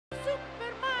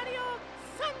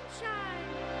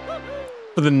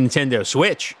for the Nintendo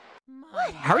Switch.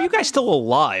 How are you guys still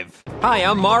alive? Hi,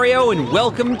 I'm Mario, and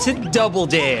welcome to Double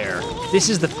Dare. This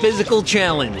is the physical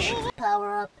challenge.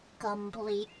 Power up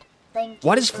complete.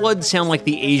 Why does Flood sound like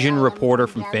the Asian reporter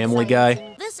from Family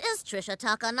Guy? This is Trisha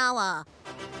Takanawa.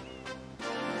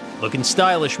 Looking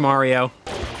stylish, Mario.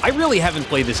 I really haven't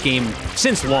played this game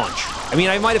since launch. I mean,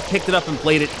 I might have picked it up and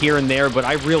played it here and there, but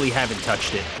I really haven't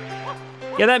touched it.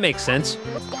 Yeah, that makes sense.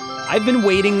 I've been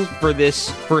waiting for this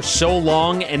for so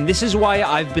long, and this is why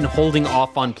I've been holding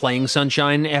off on playing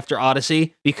Sunshine after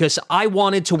Odyssey, because I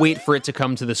wanted to wait for it to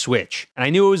come to the Switch. And I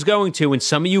knew it was going to, and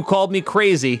some of you called me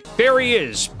crazy. There he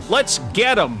is. Let's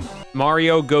get him.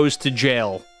 Mario goes to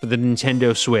jail for the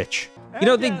Nintendo Switch. You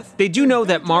know, they do know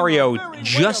that Mario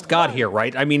just got here,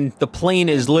 right? I mean, the plane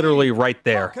is literally right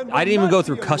there. I didn't even go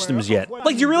through customs yet.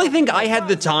 Like, do you really think I had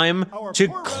the time to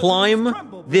climb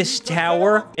this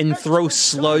tower and throw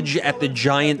sludge at the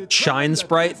giant Shine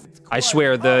Sprite? I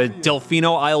swear, the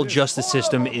Delfino Isle justice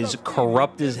system is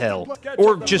corrupt as hell.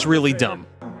 Or just really dumb.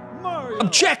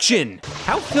 Objection!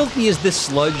 How filthy is this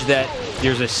sludge that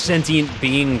there's a sentient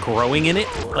being growing in it?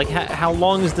 Like, how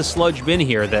long has the sludge been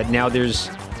here that now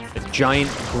there's a giant,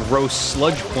 gross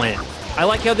sludge plant? I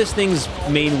like how this thing's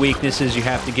main weakness is you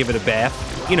have to give it a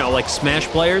bath. You know, like Smash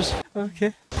players.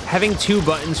 Okay. Having two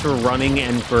buttons for running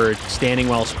and for standing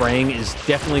while spraying is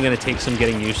definitely going to take some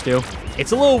getting used to.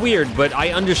 It's a little weird, but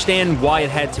I understand why it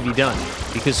had to be done,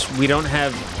 because we don't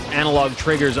have analog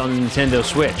triggers on the Nintendo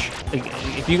Switch. Like,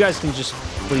 if you guys can just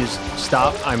please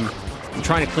stop. I'm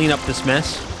trying to clean up this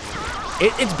mess.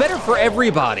 It's better for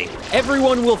everybody.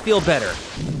 Everyone will feel better.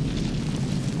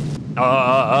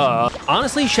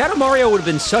 Honestly, Shadow Mario would have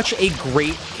been such a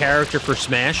great character for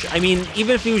Smash. I mean,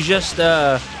 even if he was just,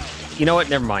 you know what,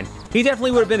 never mind. He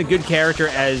definitely would have been a good character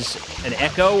as an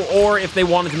Echo, or if they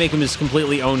wanted to make him his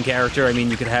completely own character, I mean,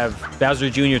 you could have Bowser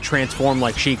Jr. transform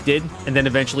like Sheik did, and then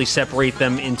eventually separate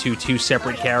them into two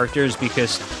separate characters,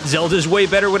 because Zelda's way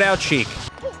better without Sheik.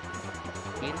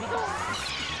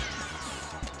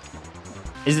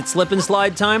 Is it slip and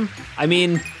slide time? I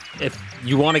mean, if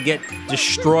you want to get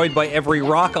destroyed by every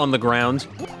rock on the ground,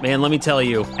 man, let me tell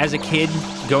you, as a kid,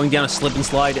 going down a slip and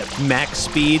slide at max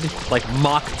speed, like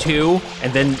Mach 2,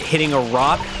 and then hitting a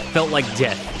rock, felt like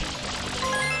death.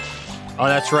 Oh,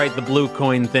 that's right, the blue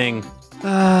coin thing.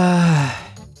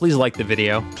 Please like the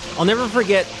video. I'll never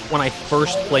forget when I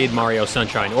first played Mario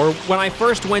Sunshine, or when I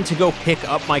first went to go pick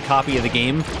up my copy of the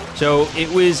game. So it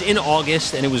was in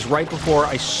August, and it was right before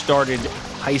I started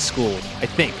high school, I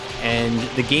think. And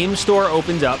the game store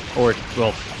opened up, or,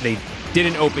 well, they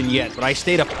didn't open yet, but I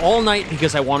stayed up all night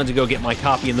because I wanted to go get my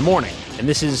copy in the morning. And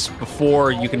this is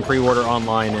before you can pre-order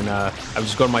online, and I would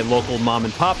just go to my local mom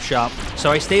and pop shop. So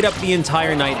I stayed up the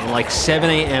entire night, and like 7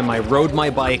 a.m. I rode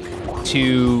my bike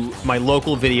to my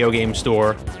local video game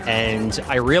store, and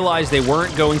I realized they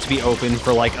weren't going to be open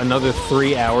for like another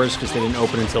 3 hours because they didn't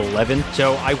open until 11.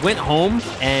 So I went home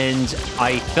and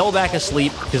I fell back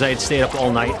asleep because I had stayed up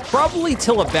all night, probably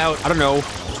till about, I don't know,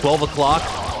 12 o'clock.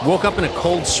 Woke up in a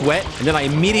cold sweat, and then I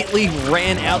immediately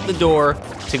ran out the door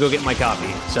to go get my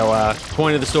copy. So,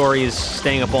 point of the story is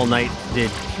staying up all night did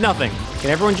nothing.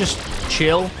 Can everyone just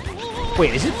chill?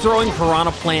 Wait, is it throwing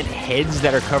piranha plant heads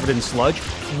that are covered in sludge?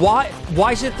 Why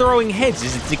is it throwing heads?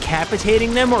 Is it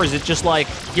decapitating them, or is it just like,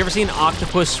 you ever seen an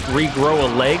octopus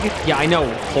regrow a leg? Yeah, I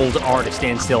know, hold R to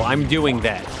stand still. I'm doing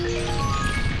that.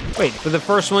 Wait, for the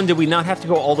first one, did we not have to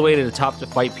go all the way to the top to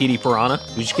fight Petey Piranha?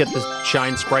 We just get the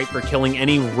Shine Sprite for killing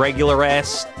any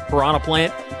regular-ass piranha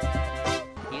plant?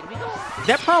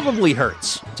 That probably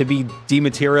hurts, to be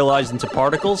dematerialized into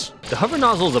particles. The hover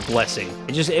nozzle is a blessing.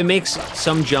 It makes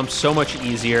some jumps so much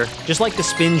easier, just like the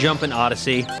spin jump in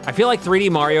Odyssey. I feel like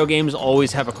 3D Mario games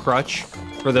always have a crutch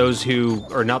for those who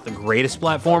are not the greatest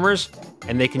platformers,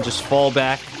 and they can just fall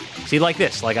back. See, like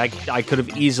this, like I could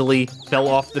have easily fell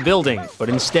off the building, but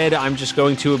instead I'm just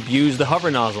going to abuse the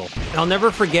hover nozzle. And I'll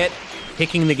never forget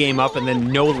picking the game up and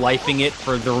then no-lifing it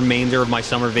for the remainder of my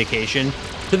summer vacation,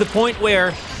 to the point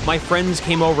where my friends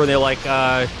came over and they're like,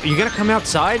 are you gonna come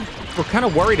outside? We're kind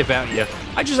of worried about you.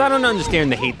 I don't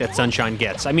understand the hate that Sunshine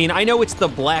gets. I mean, I know it's the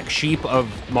black sheep of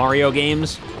Mario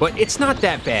games, but it's not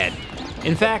that bad.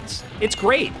 In fact, it's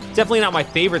great. It's definitely not my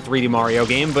favorite 3D Mario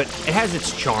game, but it has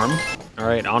its charm. All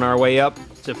right, on our way up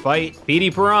to fight Petey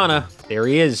Piranha. There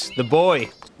he is, the boy.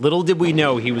 Little did we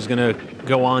know he was gonna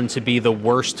go on to be the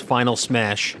worst final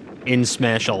Smash in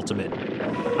Smash Ultimate.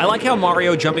 I like how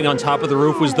Mario jumping on top of the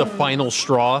roof was the final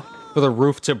straw for the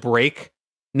roof to break,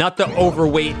 not the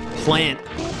overweight plant.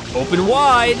 Open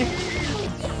wide.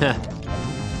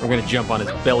 We're gonna jump on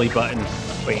his belly button.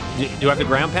 Wait, do I have the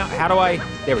ground pound? How do I?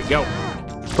 There we go.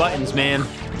 Buttons, man.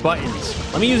 buttons.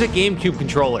 Let me use a GameCube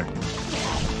controller.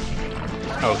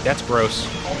 Oh, that's gross.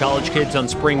 College kids on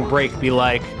spring break be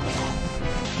like,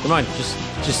 come on,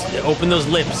 just open those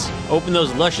lips. Open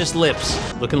those luscious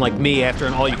lips. Looking like me after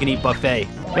an all-you-can-eat buffet.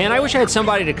 Man, I wish I had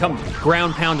somebody to come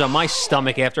ground pound on my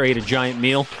stomach after I ate a giant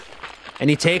meal.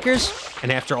 Any takers?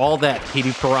 And after all that,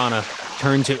 Petey Piranha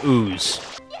turned to ooze.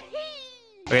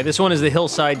 Okay, this one is the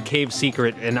Hillside Cave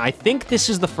Secret, and I think this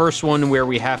is the first one where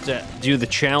we have to do the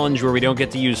challenge where we don't get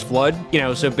to use Flood. You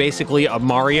know, so basically a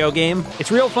Mario game.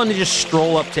 It's real fun to just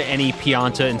stroll up to any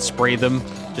Pianta and spray them.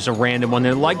 Just a random one.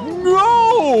 They're like,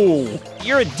 no!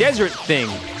 You're a desert thing.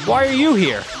 Why are you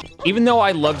here? Even though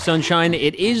I love Sunshine,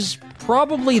 it is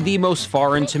probably the most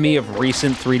foreign to me of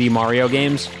recent 3D Mario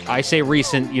games. I say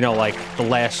recent, you know, like the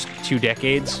last 2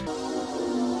 decades.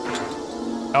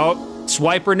 Oh.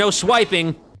 Swiper, no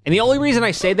swiping. And the only reason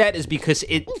I say that is because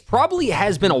it probably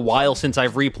has been a while since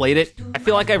I've replayed it. I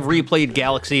feel like I've replayed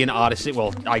Galaxy and Odyssey.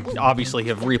 Well, I obviously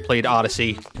have replayed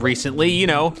Odyssey recently, you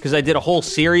know, because I did a whole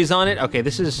series on it. Okay,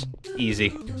 this is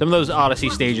easy. Some of those Odyssey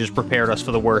stages prepared us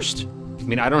for the worst. I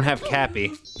mean, I don't have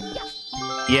Cappy.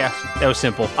 Yeah, that was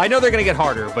simple. I know they're gonna get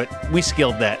harder, but we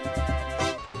skilled that.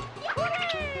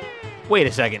 Wait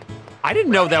a second. I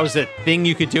didn't know that was a thing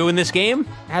you could do in this game.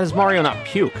 How does Mario not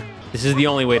puke? This is the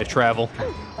only way to travel.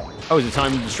 Oh, is it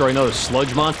time to destroy another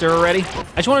sludge monster already?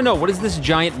 I just want to know, what is this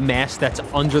giant mass that's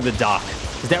under the dock?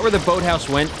 Is that where the boathouse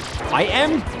went? I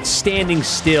am standing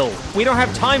still. We don't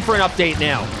have time for an update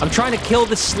now. I'm trying to kill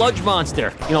this sludge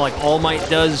monster. You know, like All Might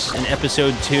does in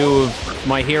episode 2 of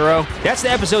My Hero. That's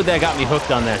the episode that got me hooked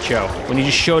on that show. When he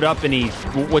just showed up and he,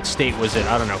 what state was it?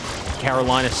 I don't know.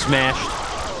 Carolina smashed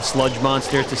the sludge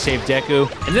monster to save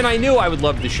Deku. And then I knew I would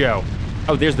love the show.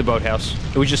 Oh, there's the boathouse.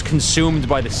 It was just consumed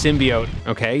by the symbiote.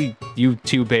 Okay, you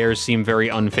two bears seem very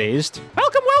unfazed.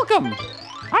 Welcome, welcome!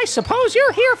 I suppose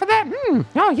you're here for that.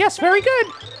 Oh, yes, very good.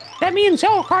 That means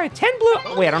I'll acquire 10 blue...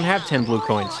 Oh, wait, I don't have 10 blue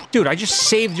coins. Dude, I just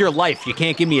saved your life. You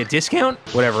can't give me a discount?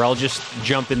 Whatever, I'll just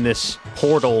jump in this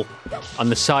portal on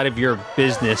the side of your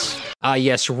business. Ah,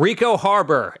 yes, Rico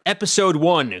Harbor, Episode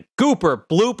 1. Gooper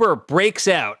Blooper breaks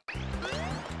out.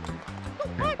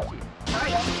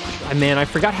 Man, I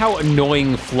forgot how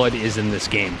annoying Flood is in this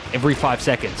game. Every 5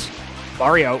 seconds.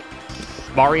 Mario.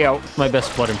 My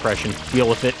best Flood impression. Deal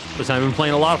with it. Listen, I've been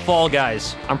playing a lot of Fall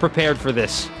Guys. I'm prepared for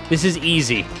this. This is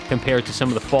easy compared to some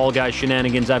of the Fall Guys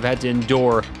shenanigans I've had to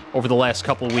endure over the last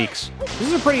couple weeks. This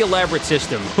is a pretty elaborate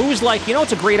system. Who's like, you know,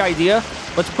 it's a great idea?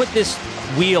 Let's put this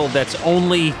wheel that's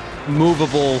only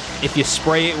movable if you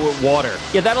spray it with water.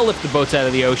 Yeah, that'll lift the boats out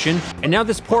of the ocean. And now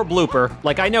this poor Blooper,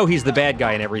 like, I know he's the bad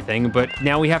guy and everything, but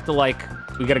now we have to, like,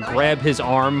 we gotta grab his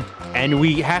arm, and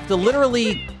we have to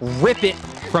literally rip it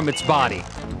from its body.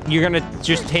 You're gonna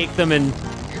just take them and...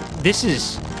 This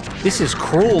is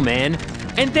cruel, man.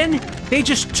 And then they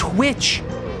just twitch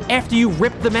after you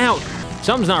rip them out.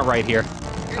 Something's not right here.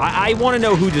 I want to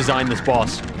know who designed this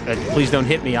boss. Please don't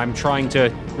hit me. I'm trying to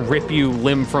rip you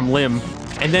limb from limb.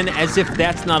 And then, as if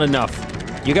that's not enough,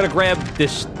 you gotta grab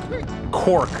this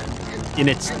cork in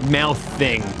its mouth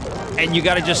thing, and you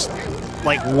gotta just,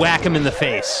 like, whack him in the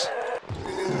face.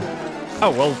 Oh,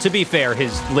 well, to be fair,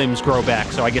 his limbs grow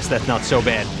back, so I guess that's not so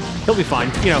bad. He'll be fine.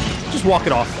 You know, just walk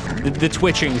it off. The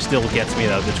twitching still gets me,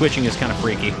 though. The twitching is kind of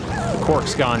freaky. The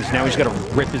cork's gone, so now we just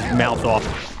gotta rip his mouth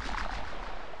off.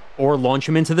 Or launch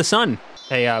him into the sun.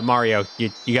 Hey, Mario,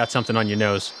 you got something on your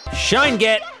nose. Shine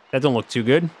get! That don't look too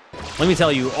good. Let me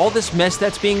tell you, all this mess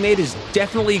that's being made is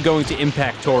definitely going to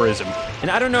impact tourism.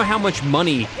 And I don't know how much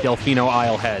money Delfino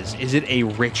Isle has. Is it a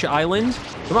rich island?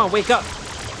 Come on, wake up.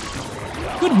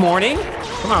 Good morning.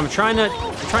 Come on, I'm trying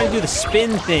to do the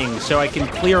spin thing so I can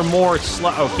clear more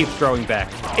oh, keep throwing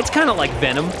back. It's kind of like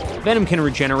Venom. Venom can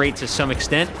regenerate to some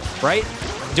extent, right?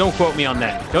 Don't quote me on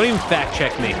that. Don't even fact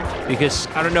check me, because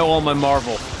I don't know all my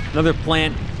Marvel. Another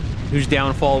plant whose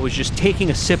downfall was just taking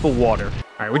a sip of water.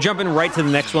 All right, we're jumping right to the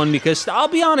next one because, I'll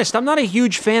be honest, I'm not a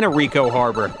huge fan of Rico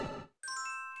Harbor.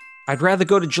 I'd rather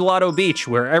go to Gelato Beach,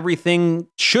 where everything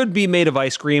should be made of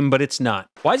ice cream, but it's not.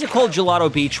 Why is it called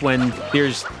Gelato Beach when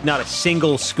there's not a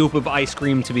single scoop of ice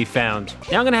cream to be found?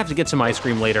 Now I'm gonna have to get some ice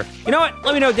cream later. You know what?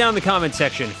 Let me know down in the comment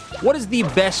section. What is the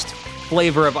best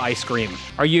flavor of ice cream?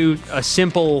 Are you a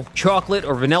simple chocolate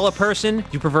or vanilla person? Do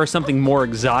you prefer something more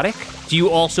exotic? Do you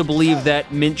also believe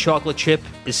that mint chocolate chip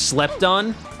is slept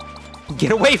on?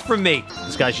 Get away from me!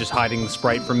 This guy's just hiding the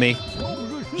Sprite from me.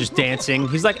 Just dancing.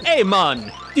 He's like, hey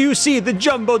man, do you see the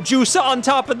jumbo juicer on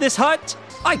top of this hut?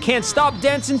 I can't stop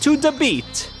dancing to the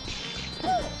beat.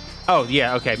 Oh,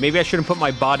 yeah, okay. Maybe I shouldn't put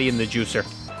my body in the juicer.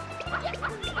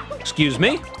 Excuse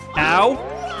me?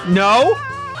 Ow. No.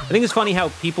 think it's funny how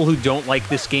people who don't like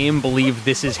this game believe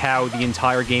this is how the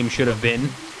entire game should have been.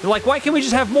 They're like, why can't we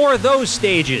just have more of those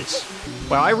stages?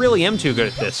 Wow, I really am too good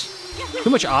at this. Too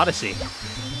much Odyssey.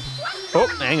 Oh,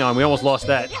 hang on, we almost lost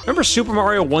that. Remember Super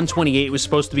Mario 128 was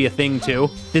supposed to be a thing too?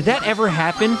 Did that ever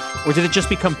happen? Or did it just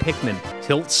become Pikmin?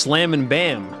 Tilt, slam, and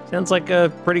bam. Sounds like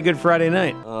a pretty good Friday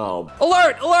night. Oh.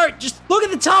 Alert, alert, just look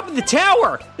at the top of the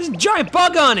tower. There's a giant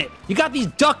bug on it. You got these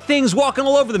duck things walking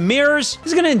all over the mirrors. This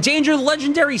is gonna endanger the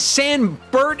legendary sand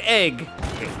bird egg.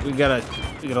 Okay, we gotta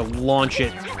launch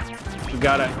it. We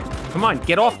gotta, come on,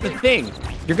 get off the thing.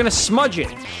 You're gonna smudge it.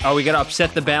 Oh, we gotta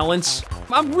upset the balance.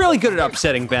 I'm really good at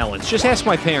upsetting balance. Just ask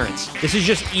my parents. This is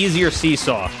just easier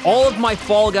seesaw. All of my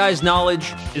Fall Guys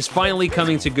knowledge is finally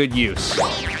coming to good use.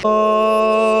 Come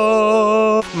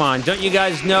on, don't you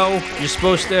guys know you're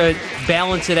supposed to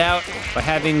balance it out by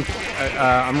having...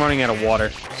 I'm running out of water.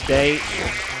 Stay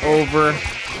over.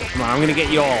 Come on, I'm gonna get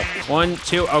you all. 1,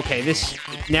 2, okay,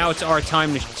 now it's our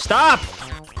time to... Stop!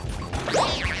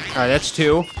 All right, that's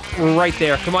 2. We're right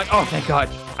there. Come on. Oh, thank God.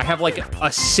 I have like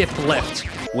a sip left.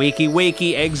 Wakey,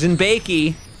 wakey, eggs and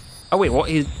bakey. Oh, wait, what?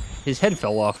 His head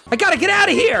fell off. I gotta get out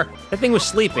of here! That thing was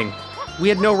sleeping. We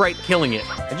had no right killing it.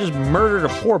 I just murdered a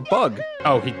poor bug.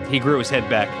 Oh, he grew his head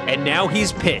back. And now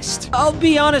he's pissed. I'll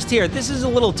be honest here, this is a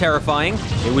little terrifying.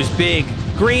 It was big,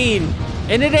 green,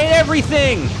 and it ate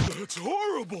everything! That's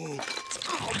horrible!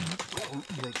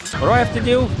 What do I have to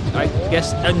do? I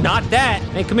guess, not that.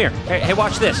 Hey, come here. Hey,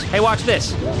 watch this. Hey, watch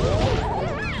this.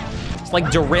 It's like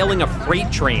derailing a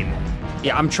freight train.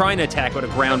 Yeah, I'm trying to attack with a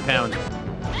ground pound.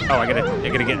 Oh, I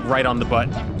gotta get right on the butt.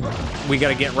 We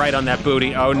gotta get right on that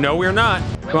booty. Oh, no, we're not.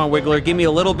 Come on, Wiggler, give me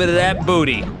a little bit of that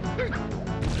booty.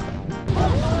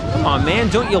 Come on, man,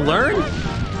 don't you learn?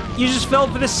 You just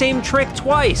fell for the same trick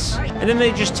twice. And then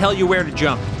they just tell you where to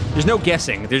jump. There's no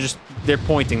guessing. They're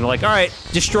pointing. They're like, all right,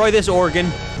 destroy this organ.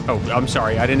 Oh, I'm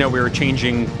sorry. I didn't know we were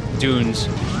changing dunes.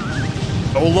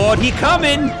 Oh, Lord, he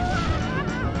coming!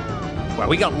 Wow,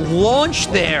 we got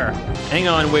launched there. Hang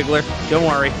on, Wiggler. Don't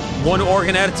worry. One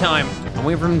organ at a time. I'm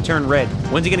waiting for him to turn red.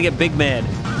 When's he gonna get big mad?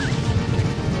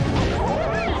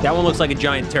 That one looks like a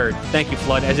giant turd. Thank you,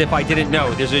 Flood. As if I didn't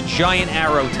know. There's a giant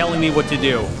arrow telling me what to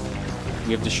do.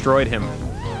 We have destroyed him.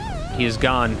 He is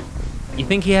gone. You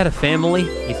think he had a family?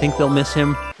 You think they'll miss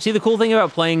him? See, the cool thing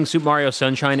about playing Super Mario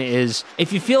Sunshine is,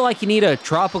 if you feel like you need a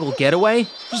tropical getaway,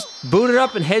 just boot it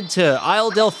up and head to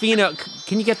Isle Delfino.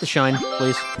 Can you get the shine,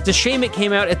 please? It's a shame it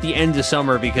came out at the end of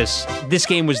summer because this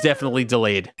game was definitely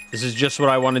delayed. This is just what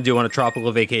I want to do on a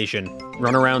tropical vacation.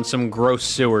 Run around some gross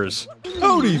sewers.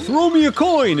 Howdy, throw me a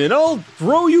coin and I'll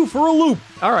throw you for a loop.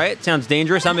 All right, sounds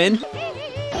dangerous. I'm in.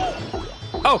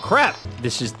 Oh, crap.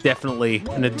 This is definitely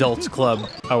an adults club.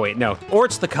 Oh, wait, no. Or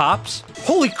it's the cops.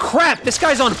 Holy crap, this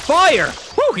guy's on fire.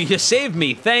 Whew, you saved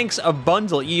me. Thanks a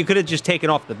bundle. You could have just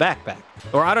taken off the backpack.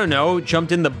 Or, I don't know,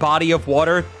 jumped in the body of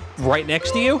water right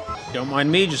next to you. Don't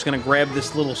mind me, just gonna grab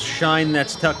this little shine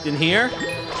that's tucked in here.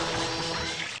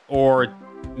 Or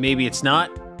maybe it's not.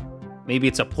 Maybe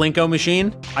it's a Plinko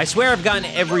machine. I swear I've gotten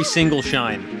every single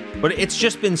shine, but it's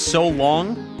just been so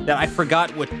long that I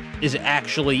forgot what is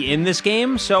actually in this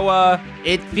game, so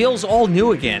it feels all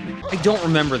new again. I don't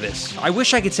remember this. I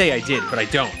wish I could say I did, but I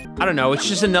don't. I don't know, it's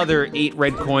just another 8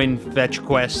 red coin fetch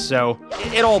quest, so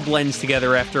it all blends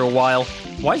together after a while.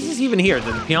 Why is this even here?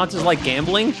 Do the Piantas like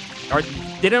gambling? Or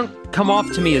they don't come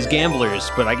off to me as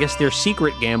gamblers, but I guess they're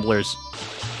secret gamblers.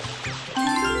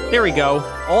 There we go,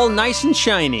 all nice and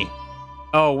shiny.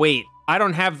 Oh, wait. I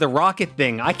don't have the rocket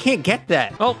thing. I can't get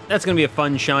that. Oh, that's gonna be a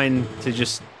fun shine to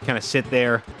just kind of sit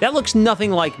there. That looks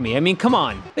nothing like me. I mean, come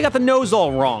on. They got the nose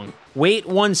all wrong. Wait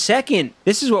 1 second.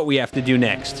 This is what we have to do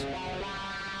next.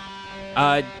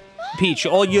 Peach,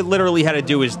 all you literally had to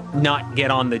do is not get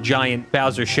on the giant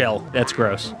Bowser shell. That's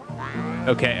gross.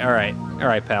 Okay, all right. All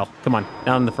right, pal. Come on,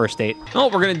 down on the first date. Oh,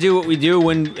 we're gonna do what we do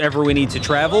whenever we need to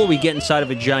travel. We get inside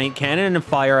of a giant cannon and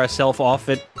fire ourselves off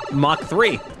at Mach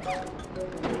 3.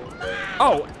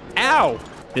 Oh, ow!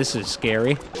 This is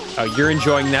scary. Oh, you're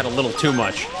enjoying that a little too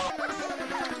much.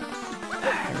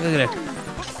 I'm really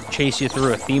gonna chase you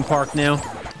through a theme park now.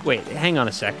 Wait, hang on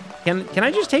a sec. Can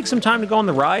I just take some time to go on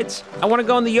the rides? I want to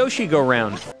go on the Yoshi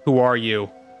go-round. Who are you?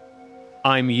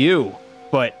 I'm you,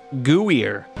 but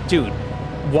gooier. Dude,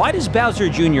 why does Bowser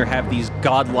Jr. have these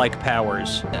godlike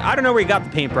powers? I don't know where he got the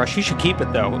paintbrush. He should keep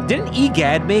it, though. Didn't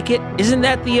EGAD make it? Isn't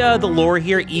that the lore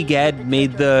here? EGAD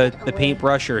made the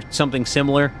paintbrush or something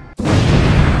similar?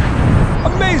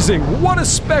 Amazing! What a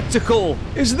spectacle!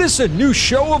 Is this a new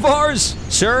show of ours?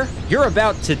 Sir, you're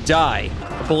about to die.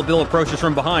 A Bullet Bill approaches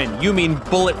from behind. You mean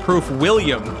Bulletproof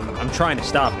William. I'm trying to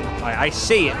stop it. I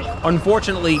see it.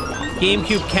 Unfortunately,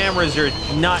 GameCube cameras are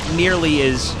not nearly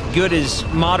as good as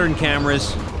modern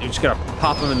cameras. You just gotta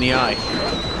pop them in the eye.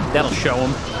 That'll show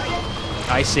them.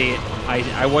 I see it.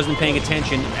 I wasn't paying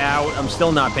attention. Ow, I'm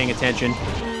still not paying attention.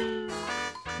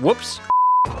 Whoops.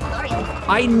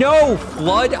 I know,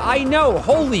 Flood, I know.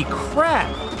 Holy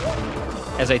crap.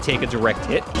 As I take a direct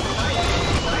hit.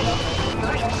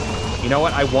 You know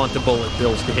what? I want the bullet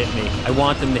bills to hit me. I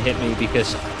want them to hit me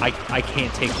because I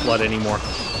can't take Flood anymore.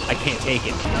 I can't take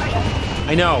it.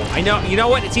 I know. You know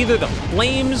what? It's either the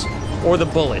flames or the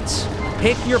bullets.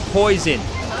 Pick your poison.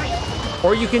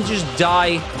 Or you can just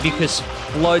die because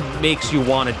Flood makes you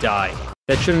want to die.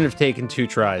 That shouldn't have taken 2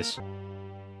 tries.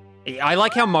 I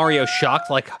like how Mario's shocked,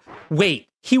 like, wait,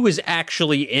 he was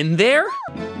actually in there?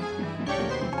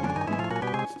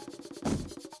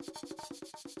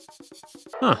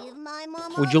 Huh.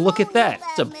 Would you look at that?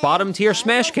 It's a bottom-tier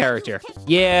Smash character.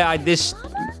 Yeah,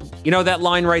 you know, that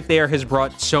line right there has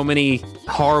brought so many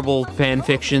horrible fan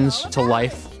fictions to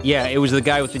life. Yeah, it was the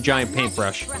guy with the giant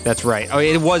paintbrush. That's right. Oh,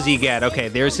 it was EGAD. Okay,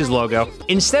 there's his logo.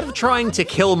 Instead of trying to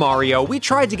kill Mario, we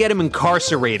tried to get him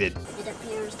incarcerated. It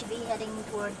appears to be heading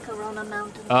toward Corona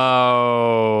Mountain.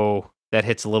 Oh, that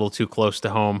hits a little too close to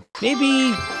home.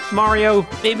 Maybe, Mario,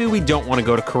 maybe we don't want to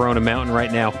go to Corona Mountain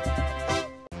right now.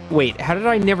 Wait, how did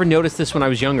I never notice this when I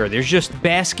was younger? There's just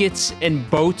baskets and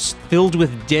boats filled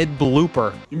with dead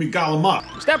blooper. You mean gallum up?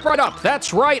 Step right up.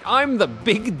 That's right. I'm the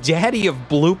big daddy of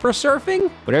blooper surfing.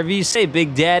 Whatever you say,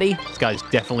 big daddy. This guy's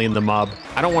definitely in the mob.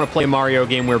 I don't want to play a Mario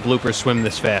game where bloopers swim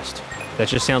this fast. That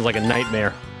just sounds like a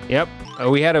nightmare. Yep.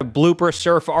 We had to blooper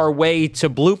surf our way to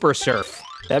blooper surf.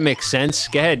 That makes sense.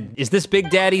 Go ahead. Is this Big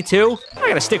Daddy too? I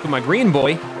gotta stick with my green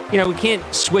boy. You know, we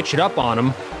can't switch it up on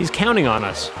him. He's counting on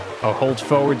us. Oh, hold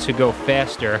forward to go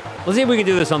faster. Let's see if we can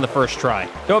do this on the first try.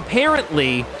 So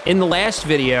apparently, in the last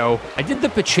video, I did the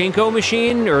pachinko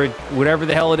machine, or whatever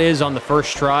the hell it is, on the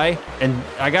first try, and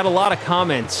I got a lot of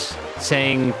comments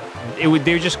saying they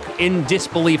were just in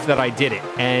disbelief that I did it,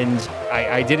 and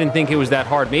I didn't think it was that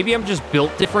hard. Maybe I'm just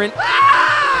built different.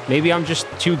 Maybe I'm just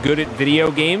too good at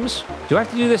video games. Do I have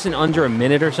to do this in under a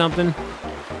minute or something?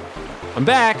 I'm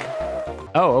back.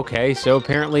 Oh, okay, so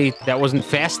apparently that wasn't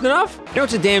fast enough? You know,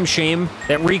 it's a damn shame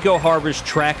that Rico Harbor's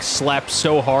track slaps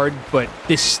so hard, but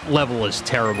this level is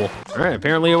terrible. All right,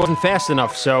 apparently it wasn't fast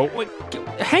enough, so... Wait,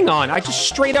 hang on, I just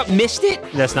straight up missed it?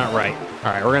 That's not right.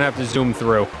 All right, we're gonna have to zoom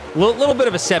through. Little bit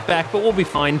of a setback, but we'll be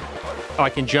fine. Oh, I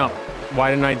can jump.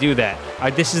 Why didn't I do that?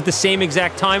 This is the same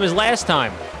exact time as last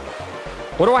time.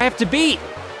 What do I have to beat?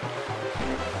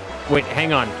 Wait,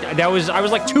 hang on. I was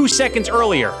like 2 seconds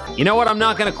earlier. You know what? I'm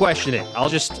not gonna question it. I'll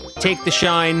just take the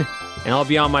shine, and I'll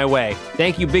be on my way.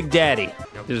 Thank you, Big Daddy.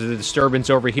 There's a disturbance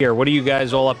over here. What are you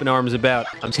guys all up in arms about?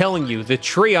 I'm telling you, the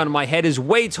tree on my head is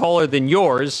way taller than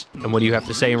yours. And what do you have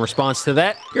to say in response to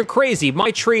that? You're crazy. My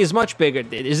tree is much bigger.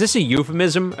 Is this a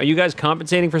euphemism? Are you guys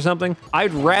compensating for something?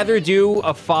 I'd rather do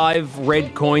a 5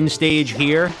 red coin stage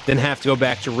here than have to go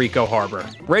back to Rico Harbor.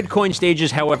 Red coin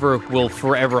stages, however, will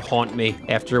forever haunt me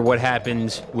after what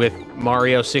happened with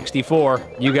Mario 64.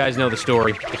 You guys know the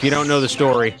story. If you don't know the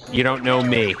story, you don't know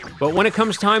me. But when it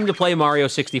comes time to play Mario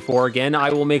 64 again,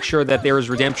 I will make sure that there is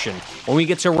redemption. When we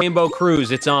get to Rainbow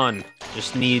Cruise, it's on.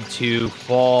 Just need to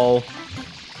fall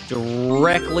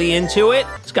directly into it.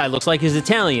 This guy looks like he's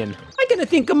Italian. I gotta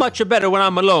think much better when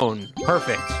I'm alone.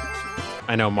 Perfect.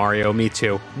 I know, Mario, me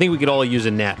too. I think we could all use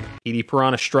a nap. Edie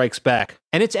Piranha Strikes Back.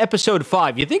 And it's episode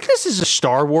 5. You think this is a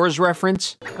Star Wars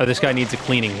reference? Oh, this guy needs a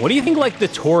cleaning. What do you think, like, the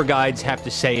tour guides have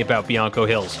to say about Bianco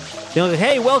Hills? They're like,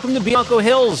 hey, welcome to Bianco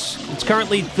Hills. It's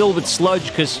currently filled with sludge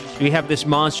because we have this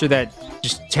monster that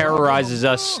just terrorizes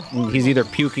us. He's either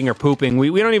puking or pooping.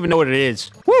 We don't even know what it is.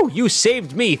 Woo, you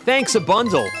saved me. Thanks a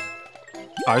bundle.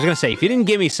 I was gonna say, if you didn't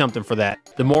give me something for that,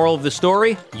 the moral of the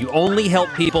story, you only help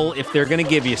people if they're gonna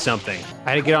give you something.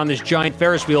 I had to get on this giant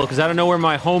Ferris wheel because I don't know where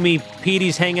my homie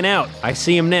Petey's hanging out. I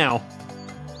see him now.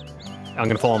 I'm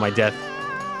gonna fall on my death.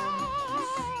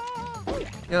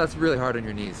 Yeah, that's really hard on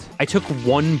your knees. I took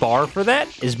 1 bar for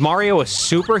that? Is Mario a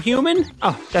superhuman?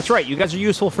 Oh, that's right, you guys are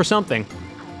useful for something.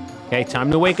 Okay,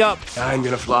 time to wake up. I'm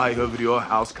gonna fly over to your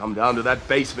house, come down to that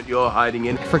basement you're hiding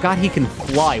in. I forgot he can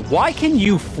fly. Why can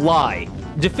you fly?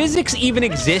 Do physics even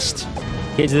exist?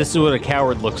 Kids, this is what a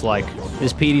coward looks like.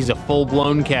 This Petey's a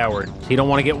full-blown coward. He don't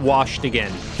want to get washed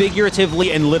again.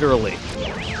 Figuratively and literally.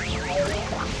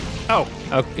 Oh,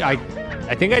 okay,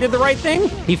 I think I did the right thing.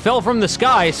 He fell from the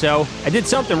sky, so I did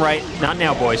something right. Not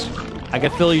now, boys. I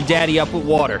gotta fill your daddy up with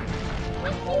water.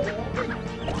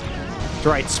 That's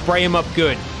right, spray him up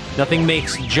good. Nothing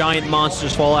makes giant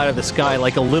monsters fall out of the sky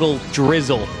like a little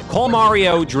drizzle. Call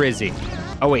Mario Drizzy.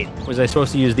 Oh, wait. Was I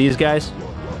supposed to use these guys?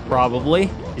 Probably.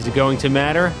 Is it going to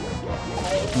matter?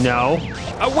 No.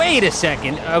 Oh, wait a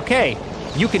second. Okay.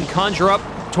 You can conjure up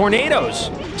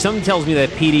tornadoes. Something tells me that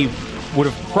Petey would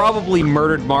have probably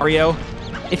murdered Mario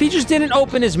if he just didn't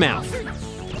open his mouth.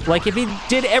 Like, if he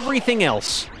did everything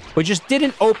else, but just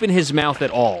didn't open his mouth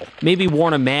at all. Maybe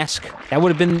worn a mask. That would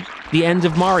have been the end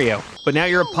of Mario. But now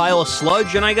you're a pile of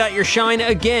sludge, and I got your shine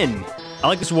again. I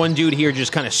like this one dude here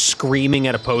just kind of screaming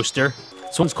at a poster.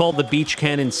 This one's called the Beach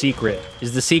Cannon Secret.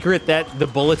 Is the secret that the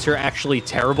bullets are actually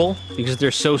terrible because they're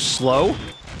so slow?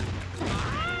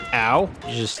 Ow.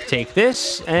 Just take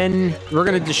this, and we're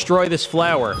gonna destroy this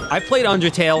flower. I played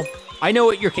Undertale. I know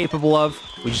what you're capable of.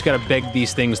 We just gotta beg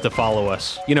these things to follow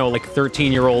us. You know, like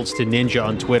 13-year-olds to Ninja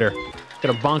on Twitter.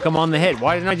 Gotta bonk them on the head.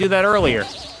 Why didn't I do that earlier?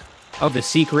 Oh, the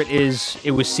secret is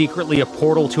it was secretly a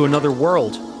portal to another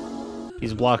world.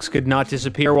 These blocks could not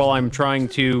disappear while I'm trying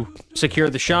to secure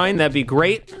the shine. That'd be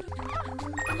great.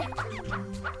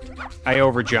 I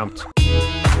overjumped.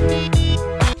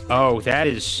 Oh, that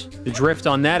is... The drift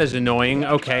on that is annoying.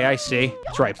 Okay, I see.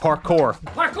 That's right, parkour.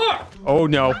 Parkour! Oh,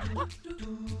 no.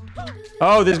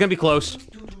 Oh, this is gonna be close.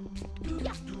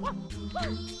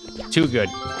 Too good.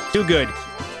 Too good.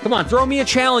 Come on, throw me a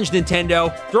challenge,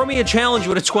 Nintendo. Throw me a challenge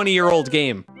with a 20-year-old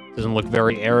game. Doesn't look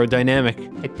very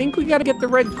aerodynamic. I think we gotta get the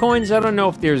red coins. I don't know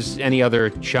if there's any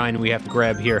other shine we have to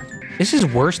grab here. This is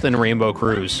worse than Rainbow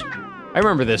Cruise. I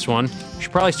remember this one.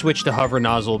 Should probably switch to hover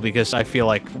nozzle because I feel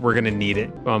like we're gonna need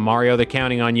it. Come on, Mario, they're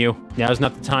counting on you. Now's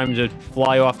not the time to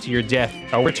fly off to your death.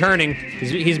 Oh, we're turning.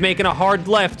 He's making a hard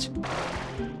left.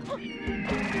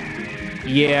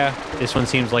 Yeah, this one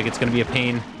seems like it's gonna be a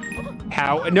pain.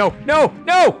 How? No, no,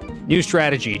 no! New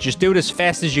strategy. Just do it as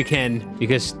fast as you can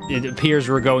because it appears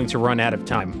we're going to run out of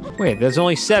time. Wait, there's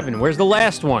only 7. Where's the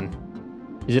last one?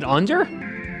 Is it under?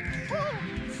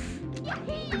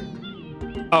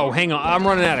 Oh, hang on. I'm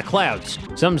running out of clouds.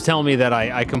 Something's telling me that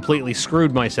I completely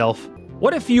screwed myself.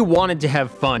 What if you wanted to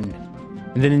have fun?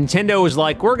 And then Nintendo was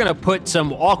like, we're gonna put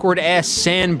some awkward-ass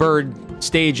sandbird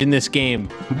stage in this game.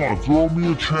 Come on, throw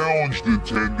me a challenge,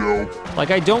 Nintendo.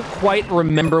 Like, I don't quite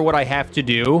remember what I have to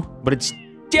do, but it's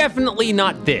definitely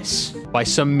not this. By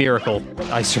some miracle,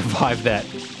 I survived that.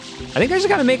 I think I just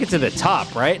gotta make it to the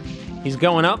top, right? He's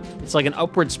going up. It's like an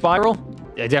upward spiral.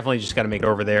 I definitely just gotta make it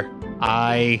over there.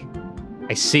 I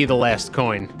see the last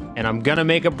coin, and I'm gonna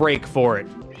make a break for it.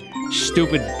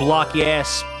 Stupid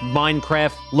blocky-ass,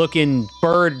 Minecraft-looking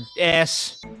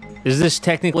bird-ass. Does this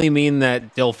technically mean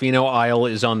that Delfino Isle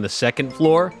is on the 2nd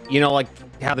floor? You know, like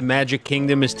how the Magic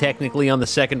Kingdom is technically on the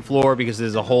 2nd floor because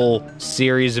there's a whole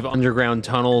series of underground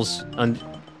tunnels.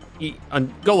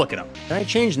 Go look it up. Can I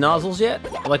change nozzles yet?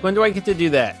 Like, when do I get to do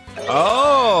that?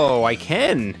 Oh, I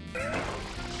can.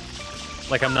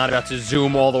 Like, I'm not about to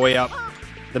zoom all the way up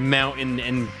the mountain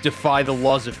and defy the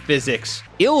laws of physics.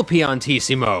 Il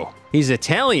Piantissimo. He's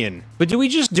Italian. But do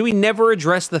we never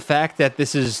address the fact that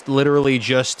this is literally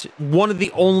just one of the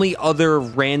only other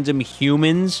random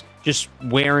humans just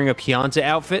wearing a Pianta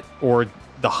outfit? Or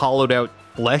the hollowed out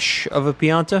flesh of a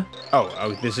Pianta?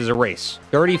 Oh, this is a race.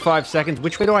 35 seconds.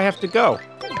 Which way do I have to go?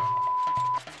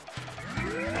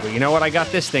 Well, you know what? I got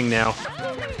this thing now.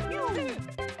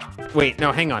 Wait,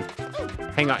 no, hang on.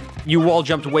 Hang on. You wall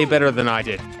jumped way better than I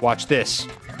did. Watch this.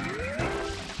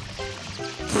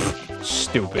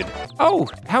 Stupid. Oh,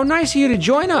 how nice of you to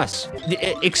join us.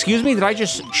 Excuse me, did I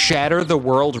just shatter the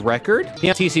world record?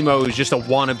 Piantissimo is just a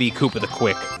wannabe Koopa the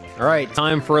Quick. All right,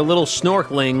 time for a little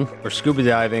snorkeling or scuba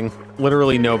diving.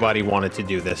 Literally nobody wanted to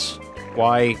do this.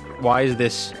 Why is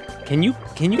this? Can you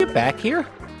get back here?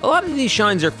 A lot of these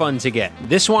shines are fun to get.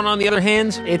 This one, on the other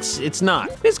hand, it's not.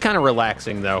 It's kind of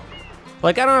relaxing though.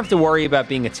 Like, I don't have to worry about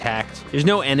being attacked. There's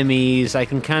no enemies. I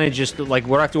can kind of just, like,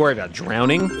 what do I have to worry about?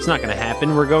 Drowning? It's not gonna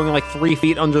happen. We're going like 3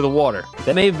 feet under the water.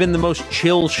 That may have been the most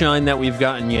chill shine that we've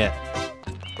gotten yet.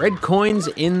 Red coins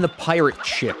in the pirate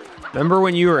ship. Remember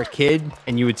when you were a kid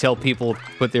and you would tell people to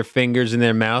put their fingers in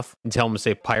their mouth and tell them to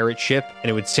say pirate ship,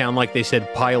 and it would sound like they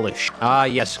said pilish? Ah,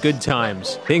 yes, good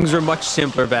times. Things were much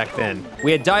simpler back then.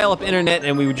 We had dial-up internet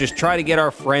and we would just try to get our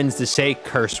friends to say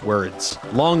curse words.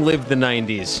 Long live the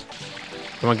 90s.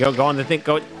 Come on, go on the thing,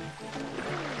 go.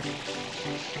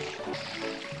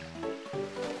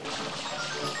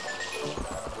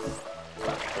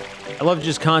 I love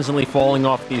just constantly falling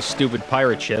off these stupid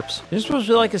pirate ships. Is this supposed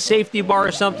to be like a safety bar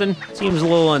or something? Seems a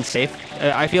little unsafe.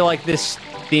 I feel like this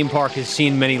theme park has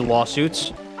seen many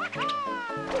lawsuits.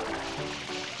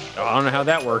 Oh, I don't know how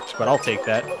that works, but I'll take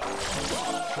that.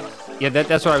 Yeah,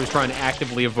 that's what I was trying to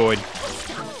actively avoid.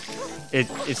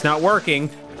 It's not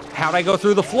working. How'd I go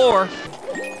through the floor?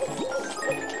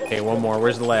 Okay, one more.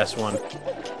 Where's the last one?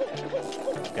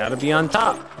 Gotta be on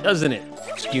top, doesn't it?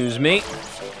 Excuse me.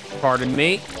 Pardon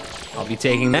me. I'll be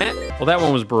taking that. Well, that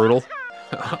one was brutal.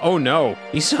 Oh no,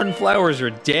 these sunflowers are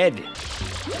dead.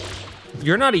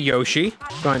 You're not a Yoshi.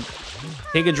 Come on,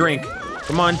 take a drink.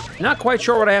 Come on. Not quite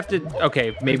sure what I have to...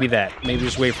 Okay, maybe that. Maybe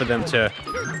just wait for them to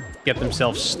get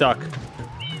themselves stuck.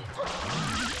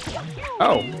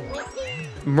 Oh.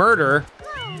 Murder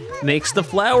makes the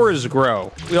flowers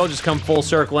grow. We all just come full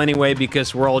circle anyway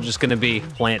because we're all just gonna be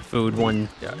plant food when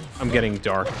I'm getting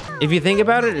dark. If you think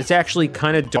about it, it's actually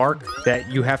kind of dark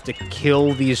that you have to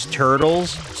kill these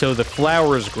turtles so the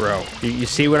flowers grow. You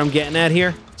see what I'm getting at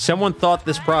here? Someone thought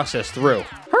this process through.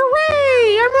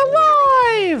 Hooray!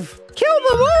 I'm alive! Kill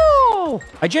them all!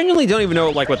 I genuinely don't even know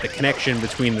like what the connection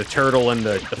between the turtle and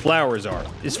the flowers are.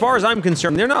 As far as I'm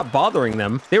concerned, they're not bothering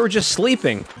them. They were just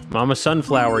sleeping. Mama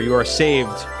Sunflower, you are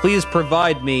saved. Please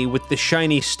provide me with the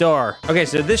shiny star. Okay,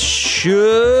 so this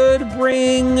should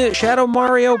bring Shadow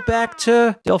Mario back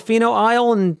to Delfino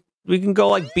Isle and we can go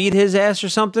like beat his ass or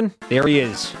something. There he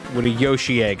is with a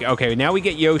Yoshi egg. Okay, now we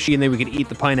get Yoshi and then we can eat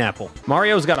the pineapple.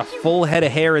 Mario's got a full head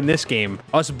of hair in this game.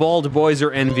 Us bald boys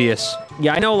are envious.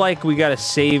 Yeah, I know like we gotta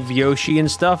save Yoshi and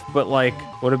stuff, but like,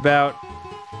 what about...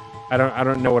 I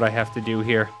don't know what I have to do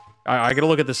here. I gotta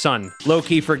look at the sun.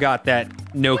 Low-key forgot that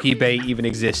Noki Bay even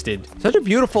existed. Such a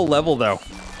beautiful level though.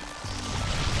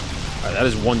 All right, that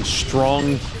is one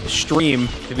strong stream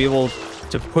to be able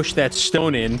to push that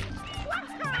stone in.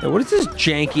 What is this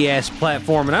janky-ass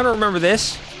platform? And I don't remember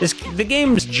this. The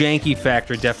game's janky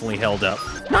factor definitely held up.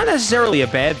 Not necessarily a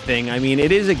bad thing. I mean,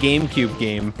 it is a GameCube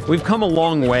game. We've come a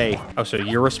long way. Oh, so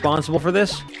you're responsible for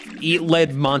this? Eat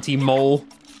lead, Monty Mole.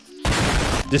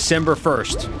 December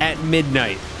 1st at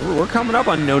midnight. Ooh, we're coming up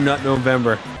on No Nut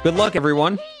November. Good luck,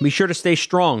 everyone. Be sure to stay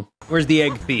strong. Where's the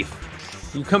egg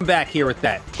thief? You come back here with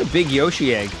that. It's a big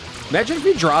Yoshi egg. Imagine if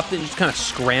you dropped it and just kind of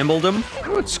scrambled them.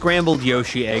 What would scrambled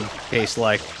Yoshi egg taste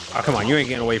like? Oh, come on, you ain't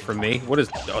getting away from me. What is...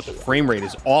 Oh, the frame rate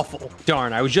is awful.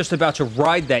 Darn, I was just about to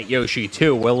ride that Yoshi,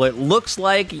 too. Well, it looks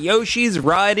like Yoshi's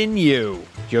riding you.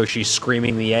 Yoshi's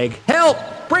screaming the egg. Help!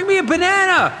 Bring me a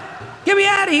banana! Get me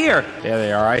out of here! There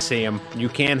they are, I see them. You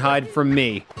can't hide from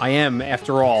me. I am,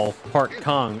 after all, part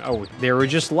Kong. Oh, there were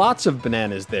just lots of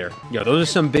bananas there. Yo, those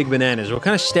are some big bananas. What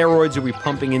kind of steroids are we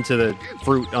pumping into the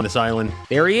fruit on this island?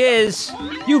 There he is!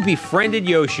 You befriended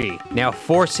Yoshi. Now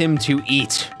force him to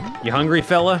eat. You hungry,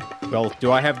 fella? Well,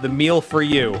 do I have the meal for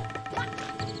you?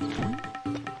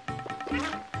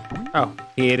 Oh,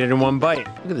 he ate it in one bite.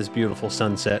 Look at this beautiful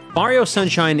sunset. Mario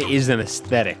Sunshine is an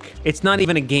aesthetic. It's not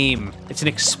even a game. It's an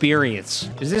experience.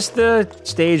 Is this the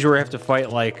stage where I have to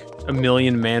fight like a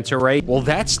million manta ray? Well,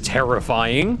 that's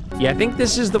terrifying. Yeah, I think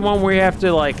this is the one where you have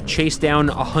to like chase down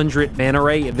 100 manta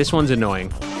ray. This one's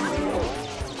annoying.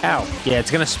 Ow. Yeah,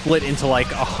 it's gonna split into like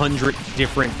 100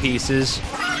 different pieces.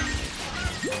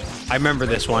 I remember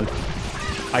this one.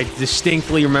 I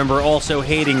distinctly remember also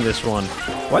hating this one.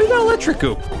 Why you got electric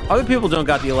goop? Other people don't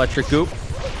got the electric goop.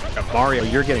 Mario,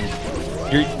 you're getting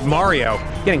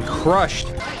crushed.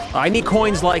 I need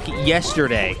coins like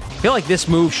yesterday. I feel like this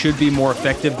move should be more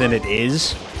effective than it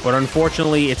is, but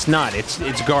unfortunately it's not.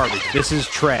 It's garbage. This is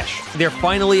trash. They're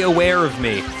finally aware of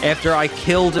me after I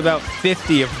killed about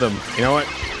 50 of them. You know what?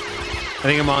 I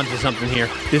think I'm onto something here.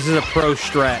 This is a pro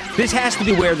strat. This has to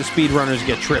be where the speedrunners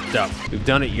get tripped up. We've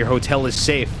done it. Your hotel is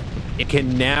safe. It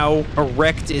can now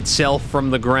erect itself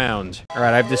from the ground. All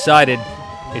right, I've decided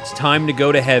it's time to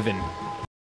go to heaven.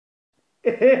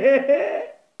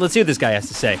 Let's see what this guy has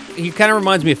to say. He kind of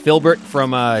reminds me of Filbert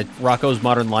from Rocko's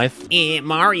Modern Life.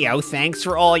 Mario, thanks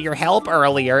for all your help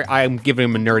earlier. I'm giving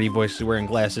him a nerdy voice. He's wearing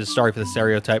glasses. Sorry for the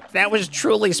stereotype. That was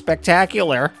truly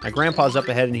spectacular. My grandpa's up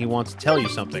ahead and he wants to tell you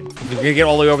something. We're gonna get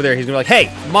all the way over there. He's gonna be like,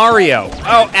 hey, Mario.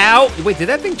 Oh, ow. Wait, did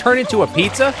that thing turn into a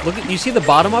pizza? Look at, you see the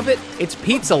bottom of it? It's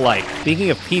pizza-like. Speaking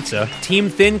of pizza,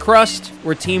 Team Thin Crust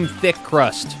or Team Thick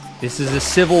Crust? This is a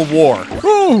civil war.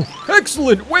 Oh,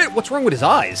 excellent. Wait, what's wrong with his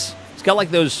eyes? It's got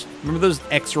like those, remember those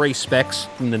X-ray specs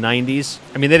from the 90s?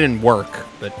 I mean, they didn't work,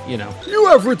 but you know. You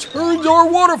have returned our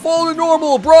waterfall to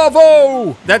normal,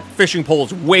 bravo! That fishing pole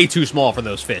is way too small for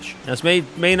those fish. Now, this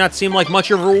may not seem like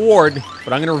much of a reward,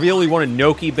 but I'm gonna reveal one of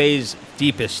Noki Bay's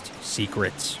deepest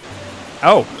secrets.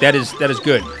 Oh, that is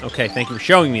good. Okay, thank you for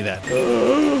showing me that.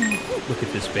 Look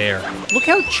at this bear. Look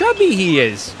how chubby he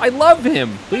is. I love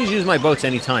him. Please use my boats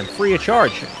anytime, free of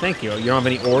charge. Thank you. You don't have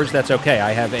any oars? That's okay.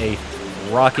 I have a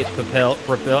rocket propel,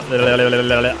 I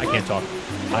can't talk.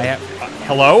 I have,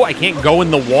 hello? I can't go in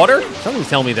the water? Something's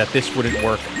telling me that this wouldn't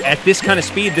work. At this kind of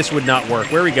speed, this would not work.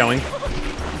 Where are we going?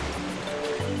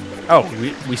 Oh,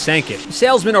 we sank it.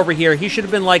 Salesman over here, he should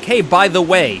have been like, hey, by the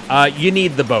way, you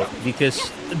need the boat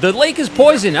because the lake is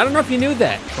poison. I don't know if you knew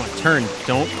that. Come on, turn.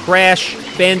 Don't crash.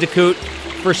 Bandicoot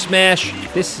for smash.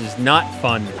 This is not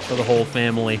fun for the whole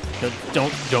family.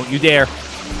 Don't you dare.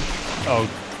 Oh,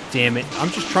 damn it. I'm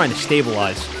just trying to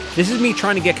stabilize. This is me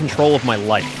trying to get control of my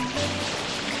life.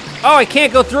 Oh, I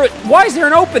can't go through it. Why is there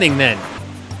an opening then?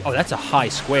 Oh, that's a high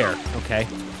square. Okay.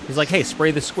 He's like, hey,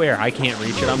 spray the square. I can't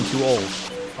reach it. I'm too old.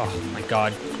 Oh, my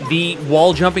God. The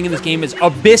wall jumping in this game is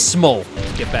abysmal.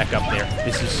 Let's get back up there.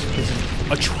 This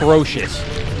is atrocious.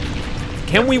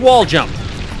 Can we wall jump?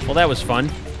 Well, that was fun.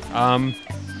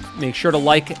 Make sure to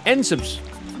like and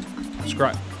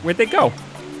subscribe. Where'd they go?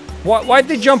 Why'd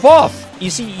they jump off? You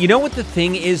see, you know what the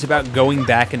thing is about going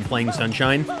back and playing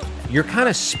Sunshine? You're kind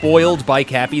of spoiled by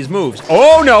Cappy's moves.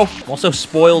 Oh, no! Also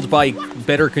spoiled by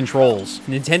better controls.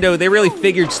 Nintendo, they really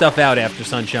figured stuff out after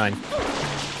Sunshine.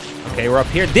 Okay, we're up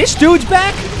here. This dude's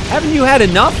back? Haven't you had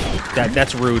enough?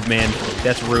 That's rude, man.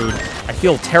 That's rude. I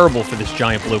feel terrible for this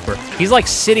giant blooper. He's like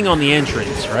sitting on the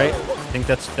entrance, right? I think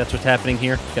that's what's happening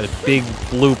here. Got a big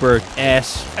blooper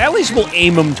ass. At least we'll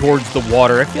aim him towards the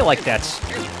water. I feel like that's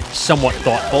somewhat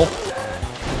thoughtful.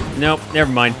 Nope,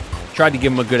 never mind. Tried to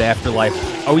give him a good afterlife.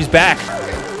 Oh, he's back.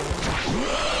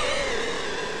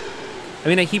 I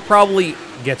mean, he probably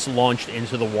gets launched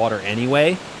into the water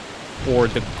anyway. Or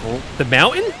the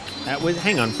mountain?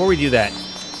 Hang on, before we do that.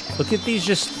 Look at these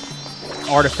just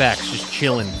artifacts just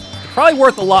chilling. Probably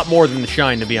worth a lot more than the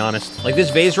shine, to be honest. Like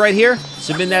this vase right here,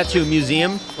 submit that to a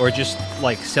museum or just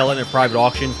like sell it in a private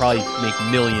auction, probably make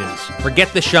millions.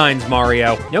 Forget the shines,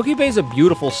 Mario. Yoki Bay is a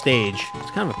beautiful stage.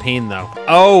 It's kind of a pain though.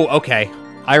 Oh, okay.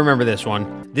 I remember this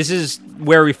one. This is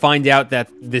where we find out that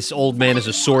this old man is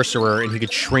a sorcerer and he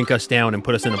could shrink us down and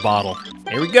put us in a bottle.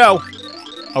 Here we go.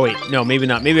 Oh wait, no, maybe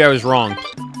not. Maybe I was wrong.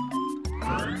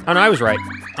 Oh no, I was right.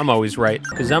 I'm always right.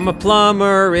 Cause I'm a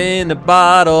plumber in a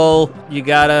bottle. You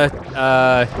gotta,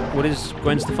 what does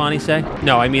Gwen Stefani say?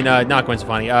 No, I mean, not Gwen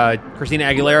Stefani, Christina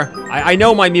Aguilera. I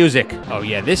know my music. Oh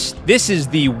yeah, this is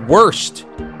the worst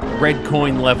red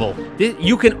coin level.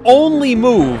 You can only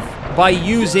move by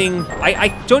using, I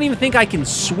don't even think I can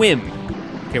swim.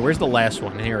 Okay, where's the last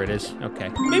one? Here it is. Okay,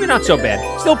 maybe not so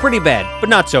bad. Still pretty bad, but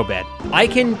not so bad. I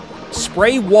can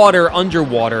spray water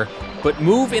underwater, but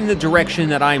move in the direction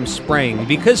that I'm spraying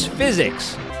because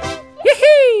physics.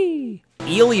 Yee-hee!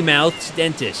 Eely-mouthed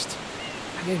dentist.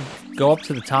 I gotta go up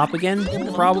to the top again,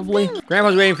 probably.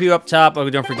 Grandpa's waiting for you up top. Oh,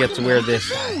 don't forget to wear this.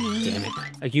 Damn it.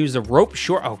 I used the rope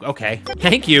short. Oh, okay.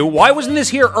 Thank you. Why wasn't this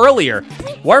here earlier?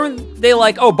 Why weren't they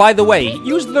like, oh, by the way,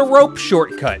 use the rope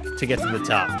shortcut to get to the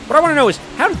top? What I want to know is,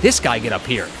 how did this guy get up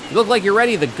here? You look like you're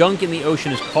ready. The gunk in the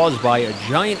ocean is caused by a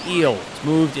giant eel. It's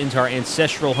moved into our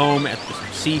ancestral home at the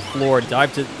sea floor.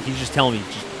 Dive to, he's just telling me,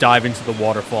 just dive into the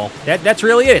waterfall. That's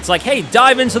really it. It's like, hey,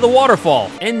 dive into the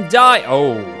waterfall and die.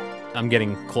 Oh. I'm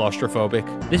getting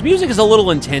claustrophobic. This music is a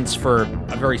little intense for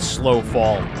a very slow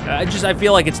fall. I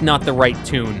feel like it's not the right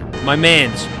tune. My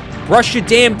mans, brush your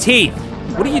damn teeth.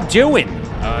 What are you doing?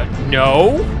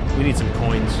 No. We need some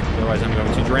coins, otherwise I'm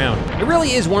going to drown. It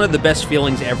really is one of the best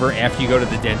feelings ever after you go to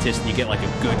the dentist and you get like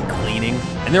a good cleaning.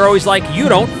 And they're always like, you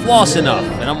don't floss enough.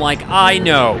 And I'm like, I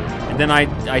know. And then I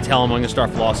tell them I'm gonna start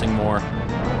flossing more.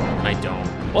 And I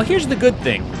don't. Well, here's the good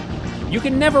thing. You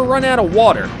can never run out of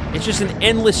water. It's just an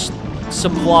endless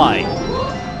supply.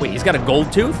 Wait, he's got a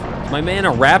gold tooth? Is my man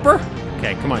a rapper?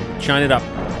 Okay, come on, shine it up.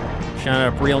 Shine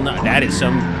it up real nice. That is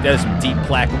some deep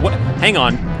plaque. What? Hang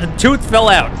on, a tooth fell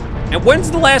out. And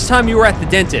when's the last time you were at the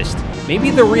dentist? Maybe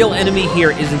the real enemy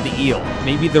here isn't the eel.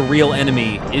 Maybe the real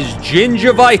enemy is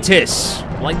gingivitis.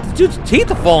 Like, the dude's teeth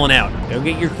are falling out. Go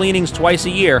get your cleanings twice a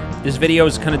year. This video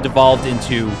is kind of devolved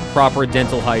into proper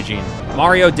dental hygiene.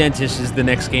 Mario Dentist is the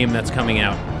next game that's coming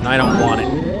out, and I don't want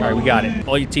it. All right, we got it.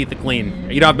 All your teeth are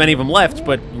clean. You don't have many of them left,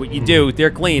 but what you do,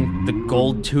 they're clean. The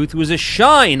gold tooth was a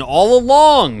shine all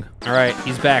along. All right,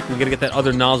 he's back. We gotta get that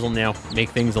other nozzle now. Make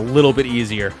things a little bit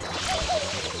easier.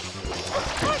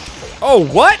 Oh,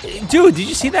 what? Dude, did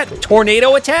you see that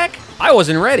tornado attack? I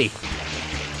wasn't ready.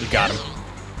 We got him.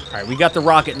 All right, we got the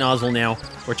rocket nozzle now,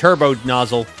 or turbo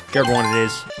nozzle, whichever one it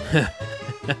is.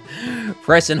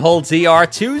 Press and hold ZR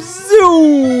to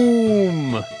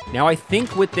zoom. Now I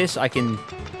think with this I can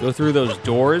go through those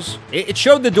doors. It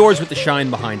showed the doors with the shine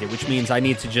behind it, which means I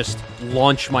need to just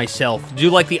launch myself.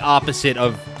 Do like the opposite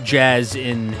of Jazz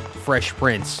in Fresh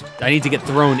Prince. I need to get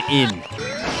thrown in.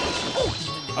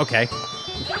 Okay.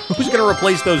 Who's gonna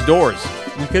replace those doors?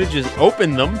 We could have just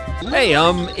opened them. Hey,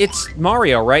 it's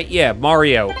Mario, right? Yeah,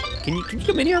 Mario. Can you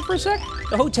come in here for a sec?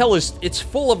 The hotel it's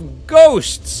full of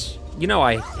ghosts. you know,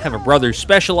 I have a brother who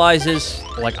specializes.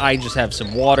 Like, I just have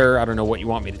some water. I don't know what you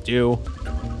want me to do.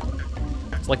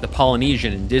 It's like the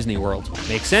Polynesian in Disney World.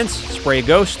 Makes sense. Spray a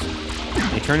ghost.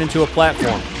 They turn into a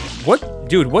platform. What?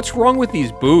 Dude, what's wrong with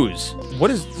these boos?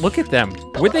 Look at them.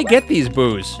 Where'd they get these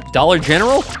boos? Dollar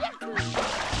General?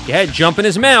 Yeah, jump in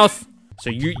his mouth. So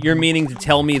you're meaning to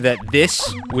tell me that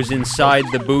this was inside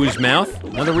the boo's mouth?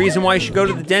 Another reason why you should go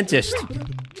to the dentist.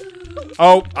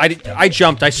 Oh, I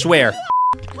jumped, I swear.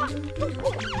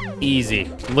 Easy.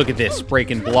 Look at this,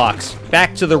 breaking blocks.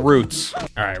 Back to the roots. All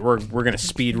right, we're gonna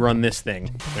speed run this thing.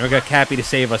 We don't got Cappy to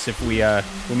save us if we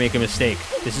make a mistake.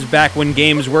 This is back when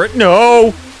games were,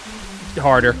 no!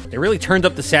 Harder. They really turned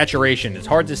up the saturation. It's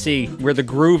hard to see where the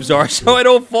grooves are so I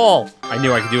don't fall. I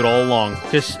knew I could do it all along.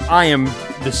 Because I am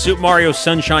the Super Mario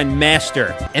Sunshine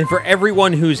master. And for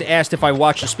everyone who's asked if I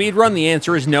watch a speedrun, the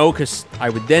answer is no, because I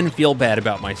would then feel bad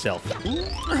about myself.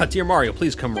 Dear Mario,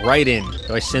 please come right in.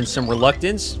 Do I sense some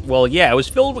reluctance? Well, yeah, it was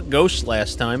filled with ghosts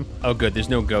last time. Oh, good, there's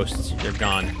no ghosts. They're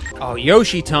gone. Oh,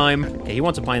 Yoshi time. Okay, he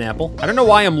wants a pineapple. I don't know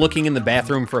why I'm looking in the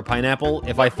bathroom for a pineapple.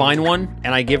 If I find one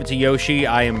and I give it to Yoshi,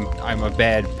 I'm a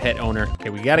bad pet owner. Okay,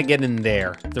 we gotta get in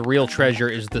there. The real treasure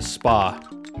is the spa.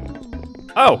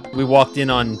 Oh, we walked in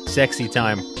on sexy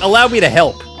time. Allow me to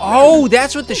help. Oh,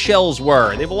 that's what the shells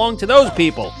were. They belong to those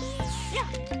people.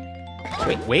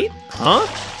 Wait, huh?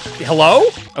 Hello?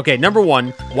 Okay, number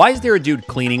one, why is there a dude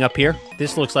cleaning up here?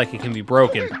 This looks like it can be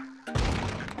broken.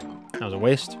 That was a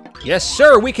waste. Yes,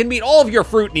 sir, we can meet all of your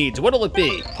fruit needs. What'll it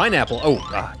be? Pineapple.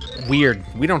 Oh, weird.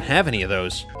 We don't have any of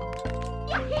those.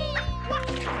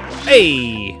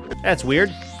 Hey, that's weird.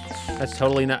 That's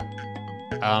totally not...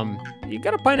 You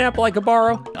got a pineapple I could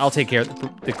borrow? I'll take care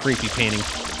of the creepy painting.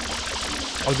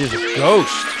 Oh, there's a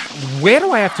ghost. Where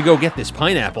do I have to go get this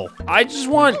pineapple? I just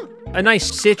want a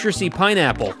nice citrusy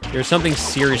pineapple. There's something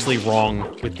seriously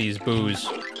wrong with these boos.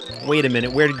 Wait a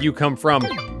minute, where did you come from?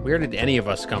 Where did any of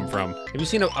us come from? Have you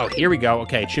seen a... Oh, here we go.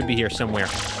 Okay, it should be here somewhere.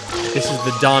 This is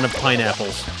the dawn of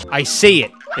pineapples. I see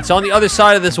it. It's on the other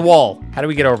side of this wall. How do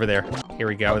we get over there? Here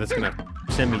we go. That's gonna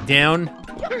send me down.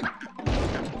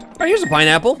 Oh, here's a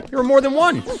pineapple. There were more than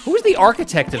one. Who is the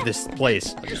architect of this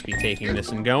place? I'll just be taking this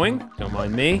and going. Don't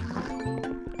mind me.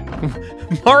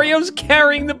 Mario's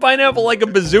carrying the pineapple like a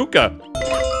bazooka.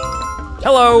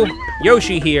 Hello,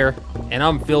 Yoshi here, and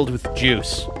I'm filled with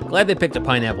juice. Glad they picked a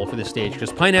pineapple for this stage,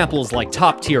 because pineapple is like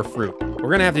top tier fruit. We're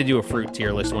gonna have to do a fruit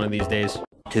tier list one of these days.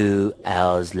 2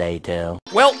 hours later.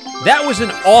 Well, that was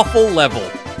an awful level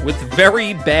with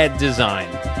very bad design,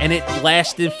 and it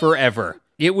lasted forever.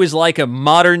 It was like a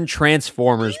modern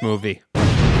Transformers movie.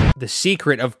 The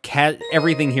secret of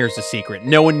everything here is a secret.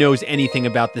 No one knows anything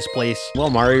about this place.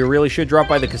 Well, Mario, you really should drop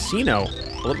by the casino.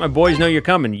 Let my boys know you're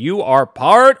coming. You are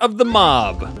part of the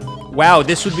mob. Wow,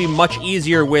 this would be much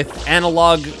easier with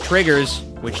analog triggers,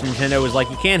 which Nintendo was like,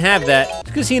 you can't have that.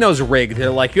 The casino's rigged.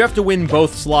 They're like, you have to win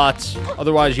both slots,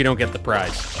 otherwise you don't get the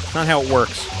prize. That's not how it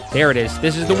works. There it is.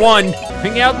 This is the one.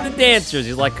 Bring out the dancers.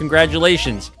 He's like,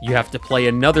 congratulations. You have to play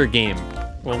another game.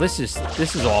 Well, this is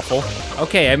awful.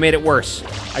 Okay, I made it worse.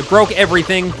 I broke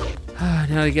everything.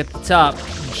 Now to get to the top,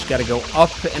 just gotta go up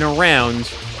and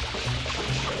around.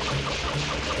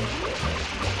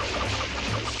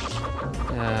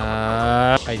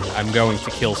 I'm going to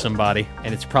kill somebody,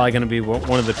 and it's probably gonna be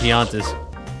one of the Piantas.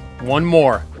 One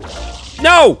more.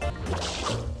 No!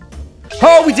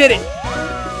 Oh, we did it!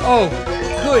 Oh,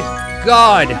 good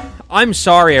God. I'm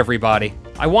sorry, everybody.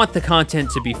 I want the content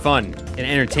to be fun and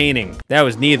entertaining. That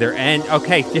was neither, and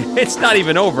okay, it's not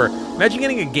even over. Imagine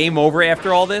getting a game over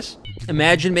after all this.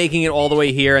 Imagine making it all the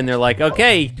way here and they're like,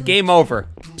 okay, game over.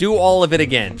 Do all of it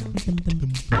again.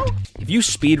 If you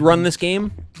speedrun this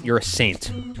game, you're a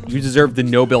saint. You deserve the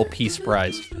Nobel Peace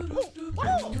Prize.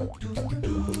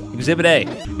 Exhibit A.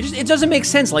 It doesn't make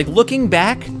sense. Like, looking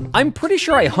back, I'm pretty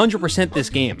sure I 100% this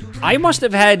game. I must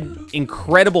have had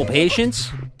incredible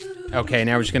patience. Okay,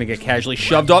 now we're just gonna get casually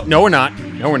shoved up. No, we're not.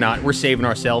 No, we're not. We're saving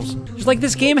ourselves. Just like,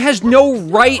 this game has no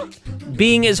right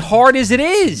being as hard as it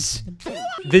is.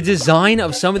 The design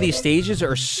of some of these stages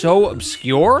are so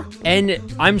obscure, and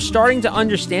I'm starting to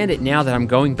understand it now that I'm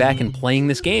going back and playing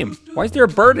this game. Why is there a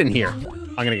bird in here?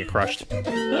 I'm gonna get crushed.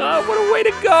 Oh, what a way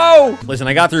to go! Listen,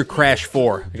 I got through Crash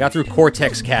 4. I got through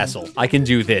Cortex Castle. I can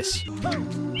do this.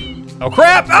 Oh,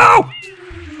 crap! Oh!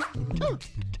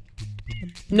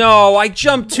 No, I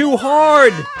jumped too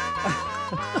hard!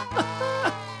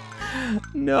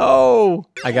 No!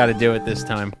 I gotta do it this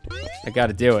time. I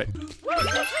gotta do it.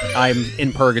 I'm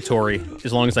in purgatory,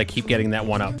 as long as I keep getting that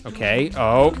one up. Okay,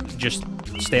 oh, just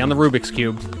stay on the Rubik's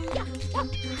Cube.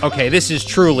 Okay, this is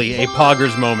truly a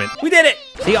Poggers moment. We did it!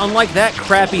 See, unlike that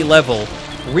crappy level,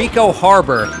 Rico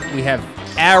Harbor. We have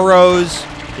arrows.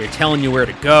 They're telling you where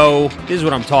to go. This is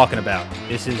what I'm talking about.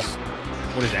 This is...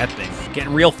 What is that thing?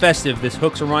 Getting real festive. This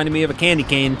hook's reminding me of a candy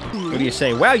cane. What do you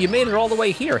say? Wow, you made it all the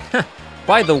way here.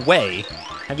 By the way,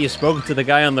 have you spoken to the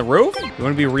guy on the roof? You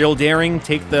want to be real daring?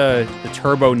 Take the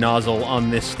turbo nozzle on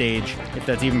this stage, if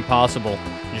that's even possible.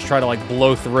 Just try to, like,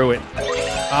 blow through it.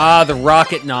 Ah, the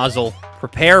rocket nozzle.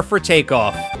 Prepare for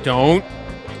takeoff. Don't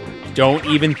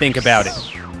even think about it.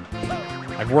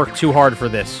 I've worked too hard for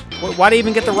this. Why'd I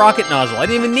even get the rocket nozzle? I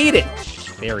didn't even need it.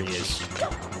 There he is.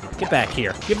 Get back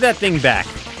here. Give that thing back.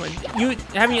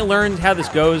 Haven't you learned how this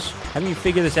goes? Haven't you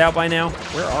figured this out by now?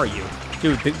 Where are you?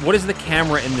 Dude, what is the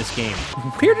camera in this game?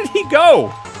 Where did he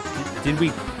go?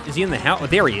 Is he in the house? Oh,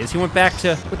 there he is. He went back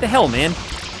to, what the hell, man?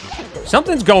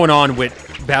 Something's going on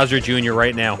with Bowser Jr.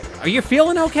 right now. Are you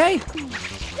feeling okay?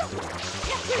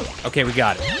 Okay, we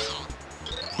got it.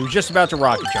 He was just about to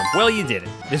rocket jump. Well, you did it.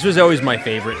 This was always my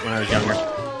favorite when I was younger.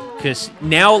 Because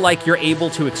now, like, you're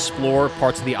able to explore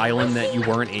parts of the island that you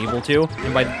weren't able to.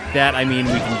 And by that, I mean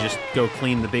we can just go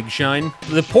clean the Big Shine.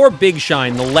 The poor Big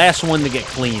Shine, the last one to get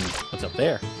cleaned. What's up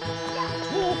there?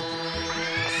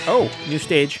 Oh, new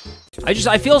stage.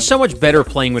 I feel so much better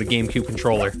playing with a GameCube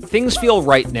controller. Things feel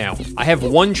right now. I have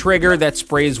one trigger that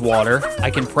sprays water. I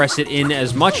can press it in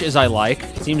as much as I like.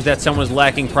 It seems that someone's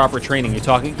lacking proper training.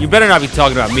 You better not be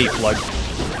talking about me, Flood.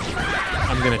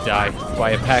 I'm gonna die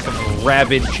by a pack of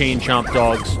rabid chain chomp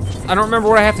dogs. I don't remember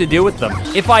what I have to do with them.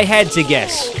 If I had to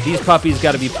guess, these puppies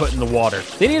gotta be put in the water.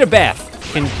 They need a bath.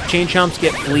 Can chain chomps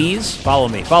get fleas? Follow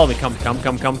me, follow me. Come.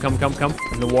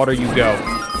 In the water you go.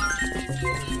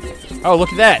 Oh,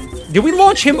 look at that. Did we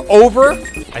launch him over?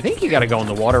 I think you gotta go in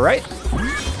the water, right?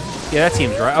 Yeah, that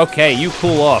seems right. Okay, you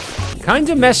cool off.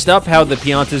 Kinda messed up how the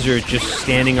Piantas are just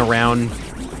standing around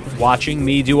watching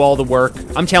me do all the work.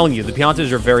 I'm telling you, the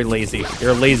Piantas are very lazy.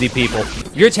 They're lazy people.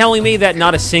 You're telling me that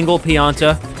not a single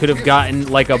Pianta could have gotten,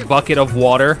 like, a bucket of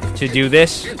water to do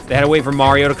this? They had to wait for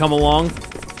Mario to come along?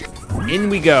 In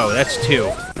we go. That's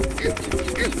 2.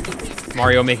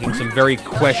 Mario making some very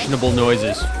questionable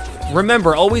noises.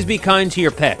 Remember, always be kind to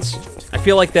your pets. I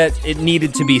feel like that it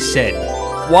needed to be said.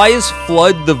 Why is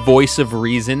Flood the voice of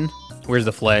reason? Where's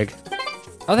the flag?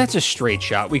 Oh, that's a straight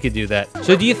shot. We could do that.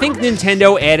 So do you think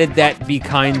Nintendo added that be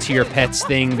kind to your pets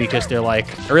thing because they're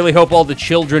like, I really hope all the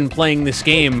children playing this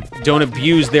game don't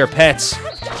abuse their pets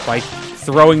by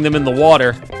throwing them in the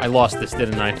water? I lost this,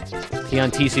 didn't I?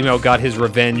 Piantissimo got his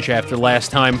revenge after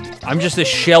last time. I'm just a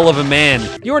shell of a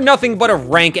man. You are nothing but a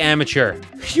rank amateur.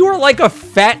 You are like a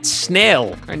fat snail.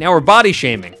 All right, now we're body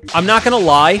shaming. I'm not gonna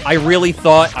lie, I really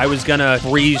thought I was gonna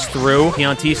breeze through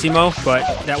Piantissimo,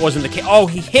 but that wasn't the case. Oh,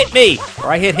 he hit me, or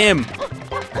I hit him.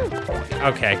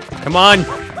 Okay, come on.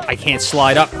 I can't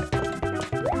slide up.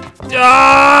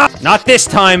 Ah! Not this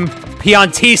time,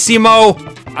 Piantissimo.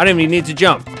 I don't even need to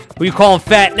jump. Who you calling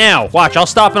fat now? Watch, I'll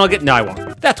stop and I'll get... No, I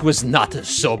won't. That was not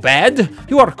so bad.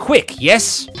 You are quick,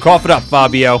 yes? Cough it up,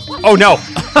 Fabio. Oh, no.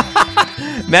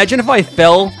 Imagine if I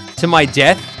fell to my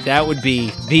death. That would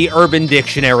be the Urban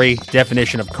Dictionary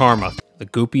definition of karma. The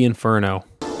Goopy Inferno.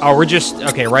 Oh, we're just...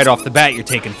 Okay, right off the bat, you're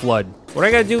taking Flood. What I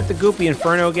gotta do with the Goopy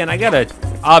Inferno again? I gotta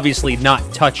obviously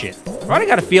not touch it. But I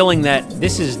got a feeling that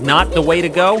this is not the way to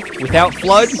go without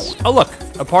Flood. Oh, look.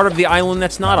 A part of the island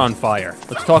that's not on fire.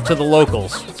 Let's talk to the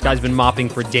locals. This guy's been mopping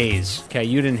for days. Okay,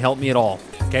 you didn't help me at all.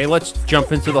 Okay, let's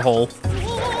jump into the hole.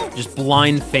 Just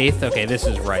blind faith. Okay, this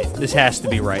is right. This has to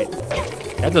be right.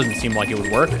 That doesn't seem like it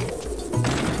would work.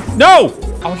 No!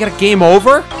 Oh, we got a game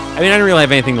over? I mean, I didn't really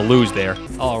have anything to lose there.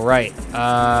 All right.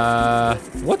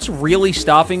 What's really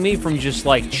stopping me from just,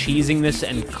 like, cheesing this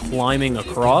and climbing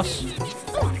across?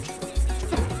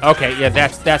 Okay, yeah,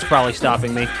 that's probably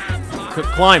stopping me.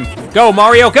 Climb. Go,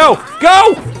 Mario, go!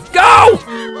 Go! Go!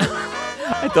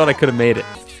 I thought I could have made it.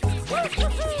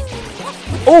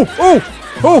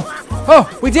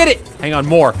 Oh, we did it! Hang on,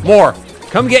 more.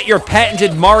 Come get your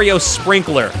patented Mario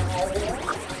sprinkler.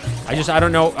 I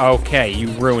don't know. Okay, you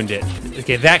ruined it.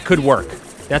 Okay, that could work.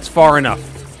 That's far enough.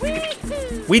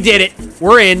 We did it.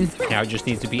 We're in. Now it just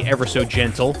needs to be ever so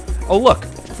gentle. Oh, look.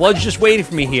 Flood's just waiting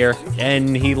for me here,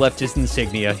 and he left his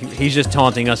insignia. He's just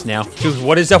taunting us now. Dude,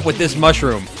 what is up with this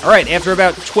mushroom? All right, after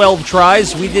about 12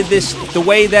 tries, we did this the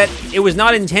way that it was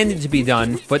not intended to be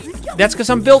done, but that's because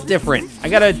I'm built different. I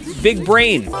got a big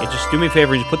brain. Okay, just do me a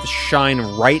favor, just put the shine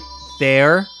right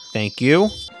there. Thank you.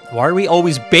 Why are we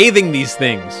always bathing these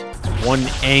things? It's one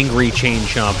angry chain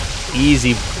chomp.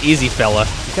 Easy fella.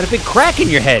 You got a big crack in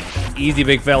your head. Easy,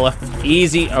 big fella.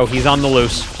 Easy. Oh, he's on the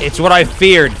loose. It's what I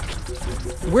feared.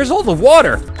 Where's all the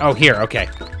water? Oh, here, okay.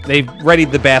 They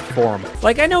readied the bath for him.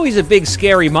 Like, I know he's a big,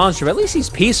 scary monster, but at least he's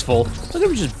peaceful. Look at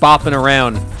him just bopping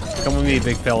around. Come with me,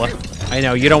 big fella. I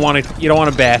know, you don't want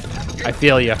a bath. I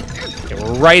feel you. Okay,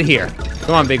 we're right here.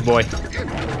 Come on, big boy.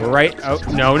 We're right, oh,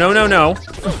 no.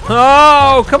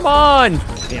 Oh, come on.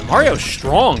 Damn, Mario's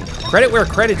strong. Credit where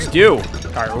credit's due. All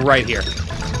right, we're right here.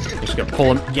 Just gonna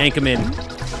pull him, yank him in.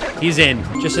 He's in.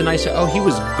 Just a nice, oh, he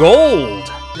was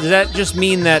gold. Does that just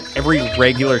mean that every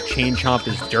regular Chain Chomp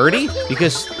is dirty?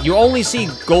 Because you only see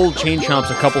gold Chain Chomps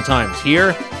a couple times,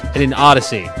 here and in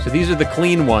Odyssey. So these are the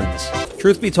clean ones.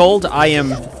 Truth be told, I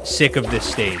am sick of this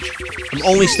stage. I'm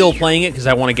only still playing it because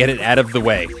I want to get it out of the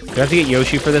way. Do I have to get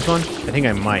Yoshi for this one? I think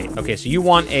I might. Okay, so you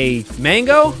want a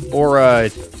mango or a,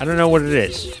 I don't know what it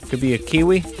is. Could be a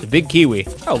kiwi, a big kiwi.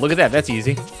 Oh, look at that, that's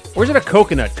easy. Or is it a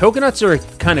coconut? Coconuts are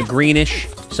kind of greenish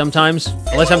sometimes,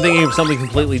 unless I'm thinking of something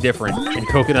completely different. And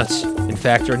coconuts, in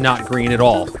fact, are not green at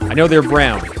all. I know they're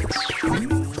brown.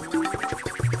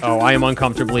 Oh, I am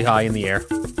uncomfortably high in the air.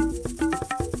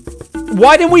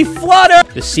 Why didn't we flutter?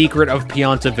 The secret of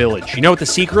Pianta Village. You know what the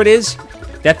secret is?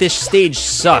 That this stage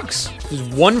sucks. There's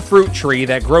one fruit tree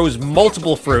that grows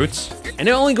multiple fruits, and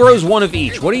it only grows one of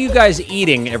each. What are you guys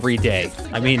eating every day?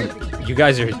 I mean,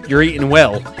 you're eating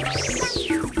well.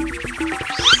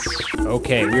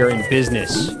 Okay, we are in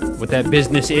business. What that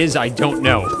business is, I don't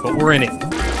know, but we're in it.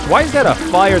 Why is that a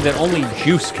fire that only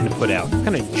juice can put out? What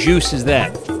kind of juice is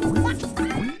that?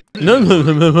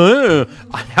 No.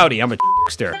 Howdy, I'm a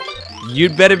trickster.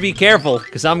 You'd better be careful,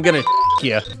 because I'm gonna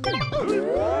you.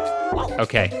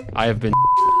 Okay, I have been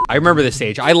I remember this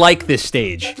stage. I like this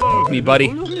stage. Me, buddy.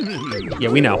 Yeah,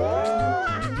 we know.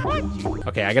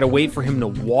 Okay, I gotta wait for him to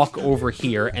walk over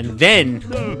here, and then...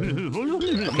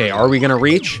 Okay, are we gonna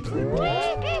reach?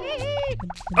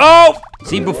 Oh!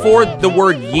 See, before the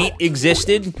word yeet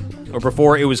existed, or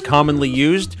before it was commonly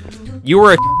used, you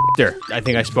were a trickster. I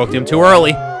think I spoke to him too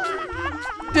early.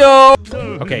 No!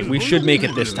 Okay, we should make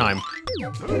it this time.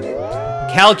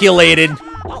 Calculated.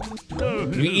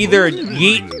 You either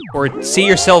yeet or see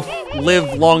yourself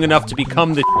live long enough to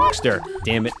become the trickster.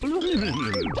 Damn it.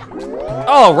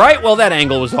 All right, well, that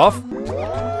angle was off.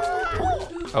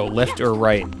 Oh, left or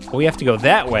right? Well, we have to go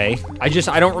that way. I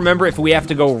don't remember if we have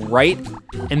to go right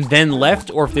and then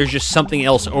left or if there's just something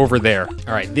else over there.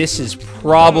 All right, this is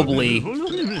probably...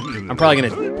 am I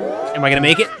gonna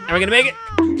make it? Am I gonna make it?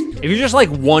 If you're just like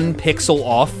 1 pixel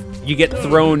off, you get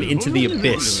thrown into the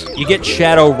abyss. You get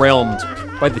shadow realmed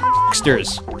by the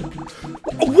tricksters.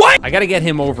 What? I gotta get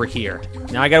him over here.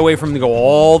 Now I gotta wait for him to go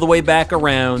all the way back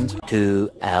around. 2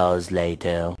 hours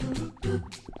later.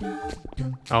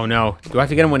 Oh no, do I have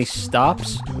to get him when he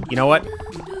stops? You know what?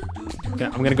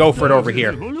 I'm gonna go for it over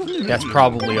here. That's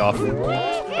probably off.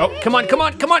 Oh, come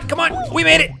on. We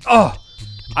made it. Oh.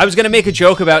 I was gonna make a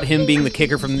joke about him being the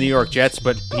kicker from the New York Jets,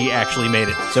 but he actually made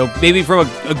it. So maybe from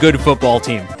a good football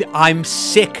team. I'm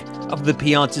sick of the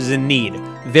Piantas in need.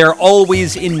 They're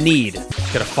always in need.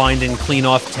 Gotta find and clean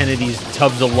off 10 of these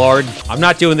tubs of lard. I'm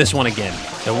not doing this one again.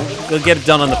 So we'll get it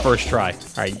done on the first try. All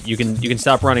right, you can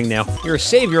stop running now. You're a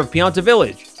savior of Pianta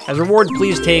Village. As a reward,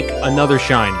 please take another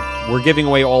shine. We're giving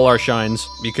away all our shines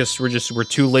because we're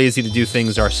too lazy to do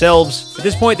things ourselves. At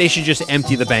this point, they should just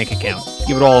empty the bank account.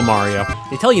 Give it all to Mario.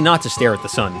 They tell you not to stare at the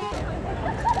sun.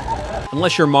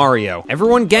 Unless you're Mario.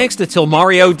 Everyone gangsta till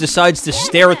Mario decides to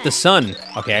stare at the sun.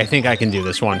 Okay, I think I can do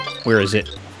this one. Where is it?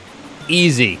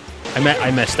 Easy.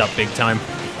 I messed up big time.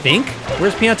 Think?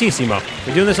 Where's Piantissimo?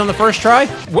 We doing this on the first try?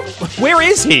 Where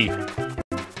is he?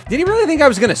 Did he really think I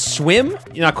was gonna swim?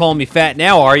 You're not calling me fat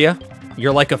now, are you?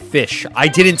 You're like a fish. I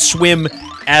didn't swim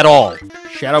at all.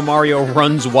 Shadow Mario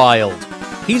runs wild.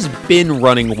 He's been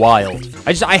running wild.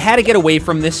 I had to get away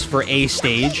from this for a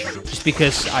stage, just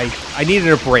because I needed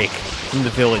a break from the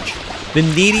village. The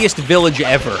neediest village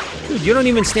ever. Dude, you don't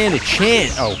even stand a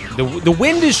chance. Oh, the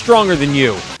wind is stronger than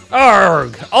you.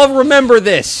 Arrgh! I'll remember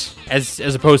this. As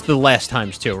opposed to the last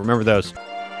times, too. Remember those.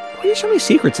 Why are there so many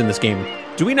secrets in this game?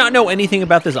 Do we not know anything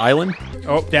about this island?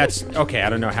 Oh, that's... Okay, I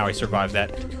don't know how I survived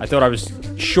that. I thought I was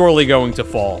surely going to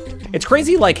fall. It's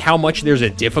crazy, like, how much there's a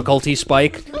difficulty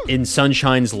spike in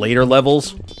Sunshine's later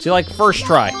levels. See, like, first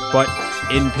try. But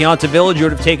in Pianta Village, it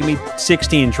would have taken me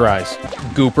 16 tries.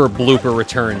 Gooper Blooper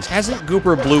returns. Hasn't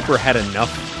Gooper Blooper had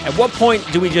enough? At what point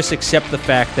do we just accept the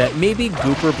fact that maybe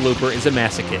Gooper Blooper is a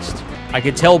masochist? I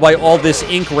could tell by all this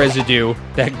ink residue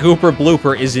that Gooper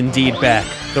Blooper is indeed back.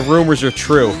 The rumors are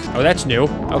true. Oh, that's new.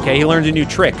 Okay, he learned a new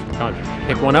trick. Come on,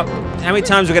 pick one up. How many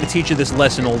times we gotta teach you this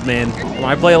lesson, old man? Well,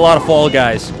 I play a lot of Fall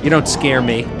Guys. You don't scare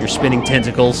me, your spinning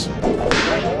tentacles.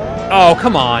 Oh,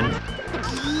 come on.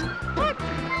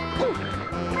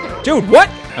 Dude, what?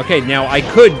 Okay, now I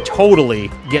could totally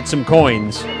get some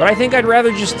coins, but I think I'd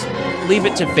rather just leave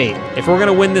it to fate. If we're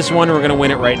gonna win this one, we're gonna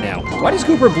win it right now. Why does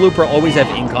Cooper Blooper always have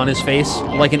ink on his face?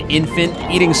 Like an infant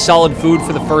eating solid food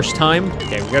for the first time?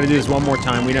 Okay, we gotta do this one more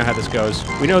time. We know how this goes.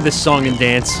 We know this song and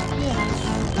dance.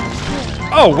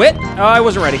 Oh, wit! Oh, I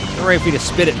wasn't ready. I'm ready for you to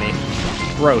spit at me.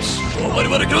 Gross.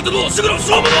 I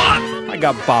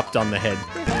got bopped on the head.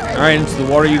 All right, into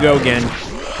the water you go again.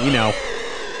 You know.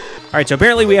 All right, so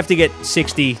apparently we have to get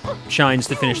 60 shines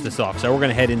to finish this off. So we're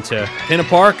gonna head into Pinna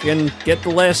Park and get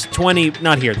the last 20.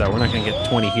 Not here though. We're not gonna get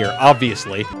 20 here,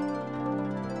 obviously.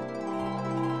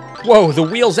 Whoa, the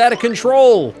wheel's out of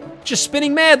control. Just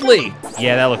spinning madly.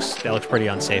 Yeah, that looks pretty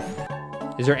unsafe.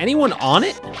 Is there anyone on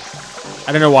it?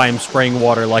 I don't know why I'm spraying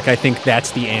water like I think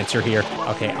that's the answer here.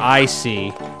 Okay, I see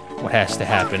what has to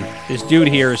happen. This dude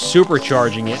here is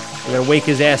supercharging it. We gotta wake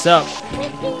his ass up.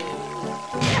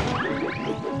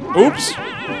 Oops.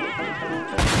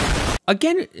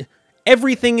 Again,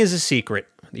 everything is a secret.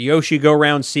 The Yoshi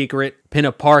Go-Round secret,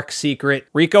 Pinna Park secret,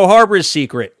 Rico Harbor's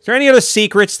secret. Is there any other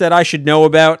secrets that I should know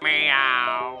about?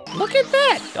 Meow. Look at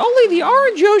that. Only the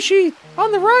orange Yoshi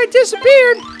on the ride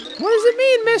disappeared. What does it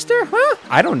mean, mister? Huh?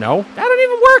 I don't know. I don't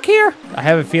even work here. I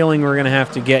have a feeling we're gonna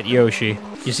have to get Yoshi.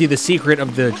 You see, the secret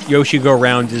of the Yoshi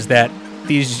Go-Round is that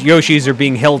these Yoshis are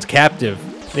being held captive.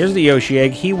 There's the Yoshi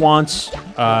egg. He wants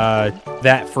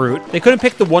that fruit. They couldn't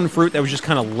pick the one fruit that was just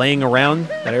kind of laying around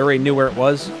that I already knew where it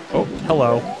was. Oh,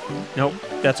 hello. Nope,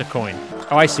 that's a coin.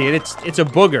 Oh, I see it. It's a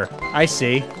booger. I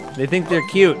see. They think they're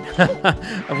cute.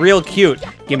 Real cute.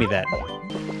 Give me that.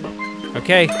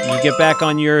 Okay, you get back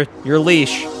on your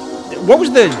leash. What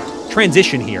was the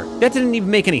transition here? That didn't even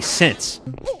make any sense.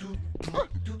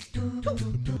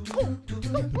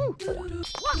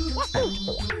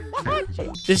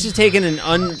 This is taking an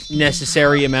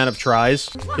unnecessary amount of tries.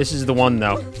 This is the one,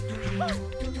 though.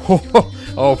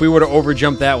 Oh, if we were to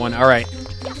overjump that one. All right.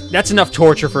 That's enough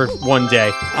torture for one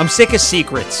day. I'm sick of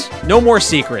secrets. No more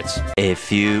secrets. A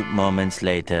few moments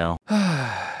later.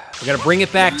 We gotta bring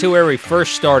it back to where we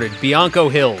first started, Bianco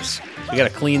Hills. We gotta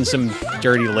clean some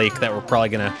dirty lake that we're probably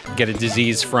gonna get a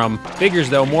disease from. Figures,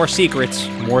 though, more secrets,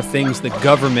 more things the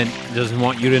government doesn't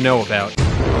want you to know about.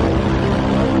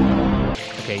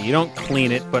 Okay, you don't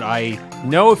clean it, but I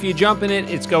know if you jump in it,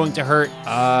 it's going to hurt.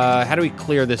 How do we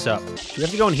clear this up? Do we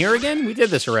have to go in here again? We did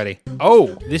this already.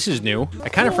 Oh, this is new. I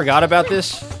kind of forgot about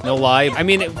this, no lie. I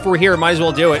mean, if we're here, might as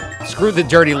well do it. Screw the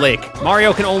dirty lake.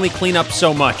 Mario can only clean up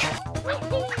so much.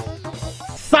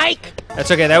 Psych! That's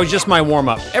okay, that was just my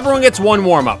warm-up. Everyone gets one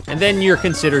warm-up, and then you're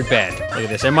considered bad. Look at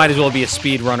this, I might as well be a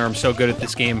speedrunner. I'm so good at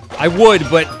this game. I would,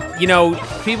 but, you know,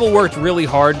 people worked really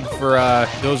hard for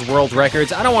those world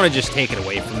records. I don't want to just take it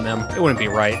away from them. It wouldn't be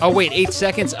right. Oh, wait, 8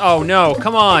 seconds? Oh, no,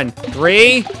 come on.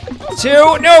 3,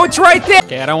 2, no, it's right there!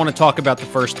 Okay, I don't want to talk about the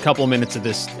first couple of minutes of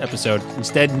this episode.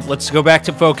 Instead, let's go back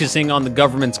to focusing on the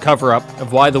government's cover-up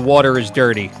of why the water is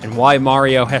dirty, and why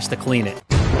Mario has to clean it.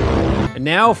 And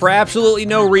now, for absolutely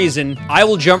no reason, I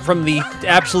will jump from the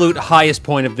absolute highest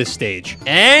point of this stage.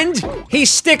 And he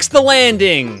sticks the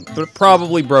landing, but it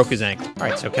probably broke his ankle. All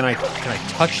right, so can I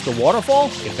touch the waterfall?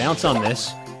 I can bounce on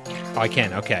this. Oh, I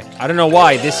can, okay. I don't know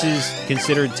why this is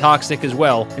considered toxic as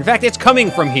well. In fact, it's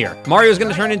coming from here. Mario's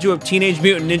gonna turn into a Teenage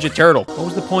Mutant Ninja Turtle. What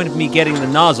was the point of me getting the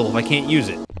nozzle if I can't use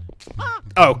it?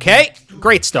 Okay,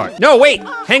 great start. No, wait,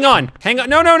 hang on.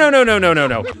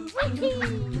 No.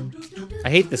 I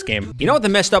hate this game. You know what the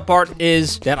messed up part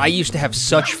is? That I used to have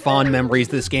such fond memories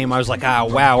of this game. I was like, ah,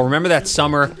 wow, remember that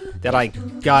summer that I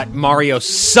got Mario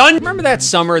Remember that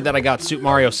summer that I got Super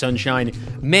Mario Sunshine?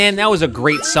 Man, that was a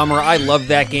great summer. I loved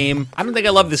that game. I don't think I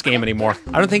love this game anymore.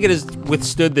 I don't think it has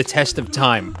withstood the test of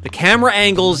time. The camera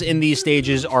angles in these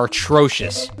stages are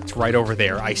atrocious. It's right over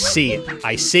there. I see it.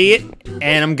 I see it,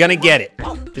 and I'm gonna get it.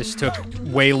 This took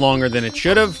way longer than it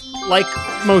should have. Like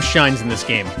most shines in this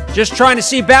game. Just trying to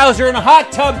see Bowser in a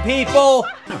hot tub, people!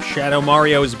 Now Shadow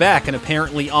Mario is back and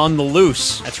apparently on the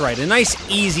loose. That's right, a nice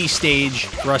easy stage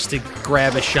for us to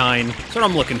grab a shine. That's what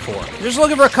I'm looking for. I'm just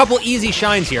looking for a couple easy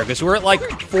shines here, because we're at like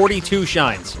 42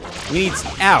 shines.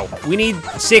 We need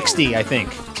 60, I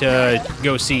think, to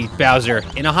go see Bowser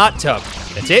in a hot tub.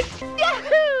 That's it?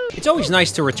 It's always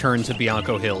nice to return to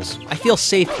Bianco Hills. I feel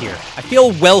safe here. I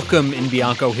feel welcome in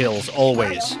Bianco Hills,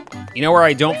 always. You know where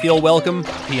I don't feel welcome?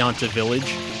 Pianta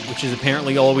Village, which is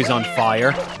apparently always on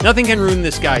fire. Nothing can ruin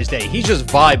this guy's day. He's just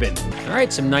vibing. All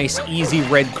right, some nice, easy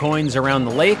red coins around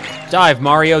the lake. Dive,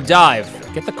 Mario,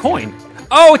 dive. Get the coin.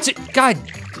 Oh,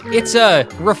 it's a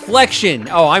reflection.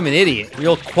 Oh, I'm an idiot.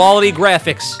 Real quality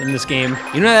graphics in this game.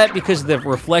 You know that because the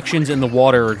reflections in the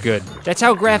water are good. That's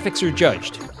how graphics are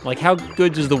judged. Like, how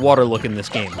good does the water look in this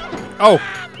game? Oh,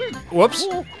 whoops.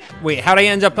 Wait, how'd I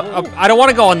end up? I don't want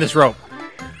to go on this rope.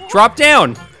 Drop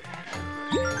down.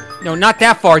 No, not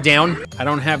that far down. I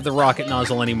don't have the rocket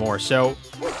nozzle anymore, so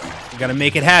we gotta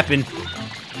make it happen.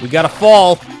 We gotta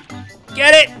fall.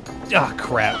 Get it! Ah,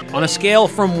 crap. On a scale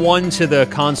from 1 to the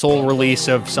console release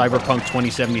of Cyberpunk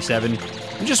 2077,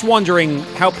 I'm just wondering,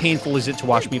 how painful is it to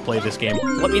watch me play this game?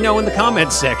 Let me know in the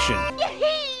comments section. Now,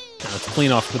 let's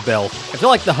clean off the bell. I feel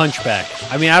like the Hunchback.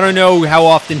 I mean, I don't know how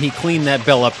often he cleaned that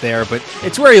bell up there, but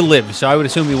it's where he lives, so I would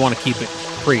assume we want to keep it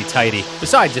pretty tidy.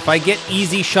 Besides, if I get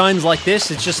easy shines like this,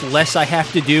 it's just less I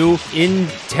have to do in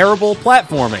terrible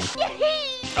platforming.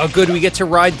 Oh good, we get to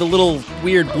ride the little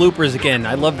weird bloopers again.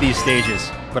 I love these stages,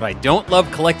 but I don't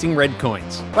love collecting red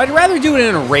coins. But I'd rather do it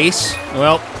in a race.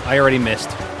 Well, I already missed.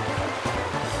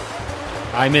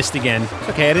 I missed again. It's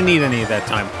okay, I didn't need any of that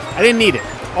time. I didn't need it.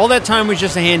 All that time was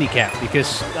just a handicap,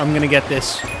 because I'm gonna get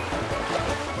this.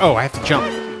 Oh, I have to jump.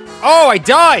 Oh, I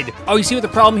died! Oh, you see what the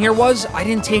problem here was? I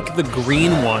didn't take the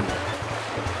green one.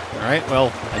 All right,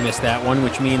 well, I missed that one,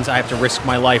 which means I have to risk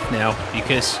my life now,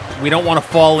 because we don't want to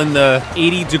fall in the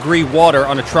 80-degree water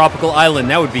on a tropical island.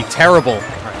 That would be terrible. All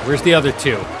right, where's the other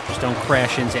two? Just don't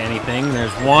crash into anything.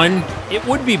 There's one. It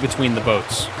would be between the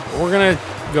boats. We're gonna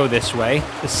go this way,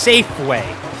 the safe way.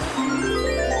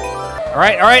 All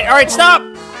right, stop!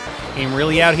 Game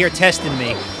really out here testing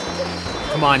me.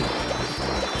 Come on,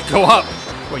 go up.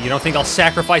 What, you don't think I'll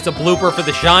sacrifice a blooper for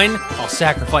the shine? I'll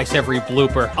sacrifice every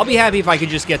blooper. I'll be happy if I could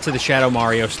just get to the Shadow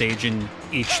Mario stage in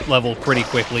each level pretty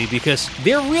quickly, because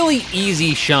they're really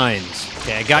easy shines.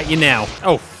 Okay, I got you now.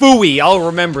 Oh, Fooey, I'll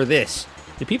remember this.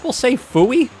 Did people say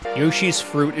Fooey? Yoshi's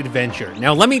Fruit Adventure.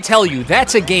 Now, let me tell you,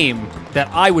 that's a game that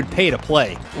I would pay to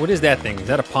play. What is that thing? Is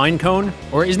that a pine cone?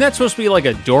 Or isn't that supposed to be like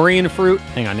a durian fruit?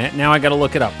 Hang on, now I gotta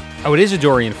look it up. Oh, it is a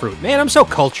durian fruit. Man, I'm so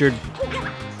cultured.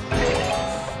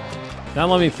 Don't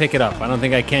let me pick it up. I don't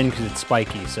think I can because it's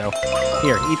spiky, so...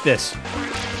 Here, eat this.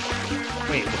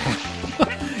 Wait.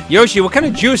 Yoshi, what kind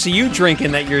of juice are you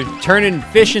drinking that you're turning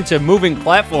fish into moving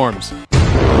platforms?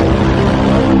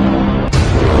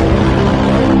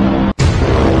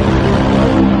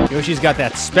 Yoshi's got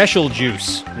that special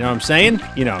juice. You know what I'm saying?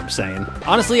 You know what I'm saying.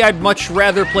 Honestly, I'd much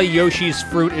rather play Yoshi's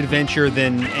Fruit Adventure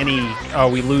than any... Oh,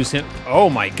 we lose him. Oh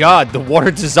my god, the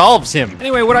water dissolves him.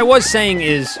 Anyway, what I was saying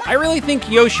is, I really think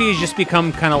Yoshi has just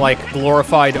become kind of like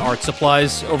glorified art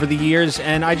supplies over the years,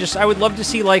 and I would love to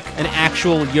see like an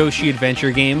actual Yoshi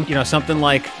adventure game. You know, something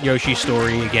like Yoshi's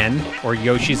Story again, or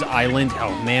Yoshi's Island.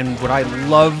 Oh man, would I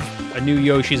love a new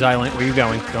Yoshi's Island. Where are you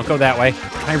going? Don't go that way.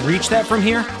 Can I reach that from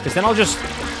here? Because then I'll just...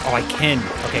 Oh, I can.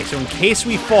 Okay, so in case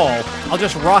we fall, I'll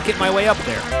just rocket my way up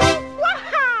there.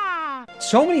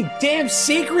 So many damn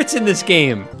secrets in this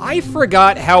game. I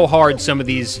forgot how hard some of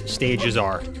these stages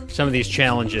are. Some of these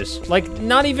challenges. Like,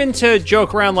 not even to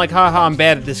joke around like, haha, I'm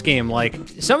bad at this game. Like,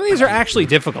 some of these are actually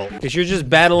difficult because you're just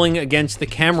battling against the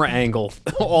camera angle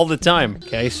all the time.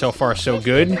 Okay, so far so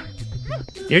good.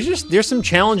 There's some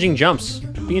challenging jumps.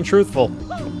 Being truthful.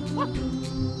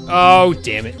 Oh,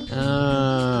 damn it.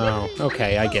 Oh,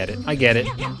 okay, I get it. I get it.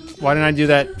 Why didn't I do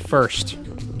that first?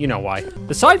 You know why.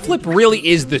 The side flip really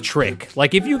is the trick.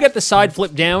 Like, if you get the side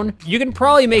flip down, you can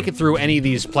probably make it through any of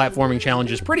these platforming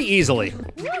challenges pretty easily.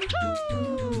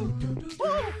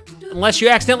 Unless you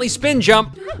accidentally spin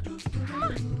jump.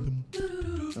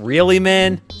 Really,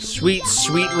 man? Sweet,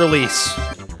 sweet release.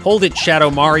 Hold it, Shadow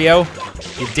Mario.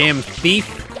 You damn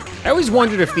thief. I always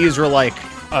wondered if these were like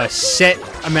a set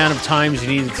amount of times you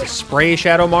needed to spray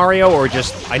Shadow Mario, or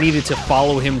just I needed to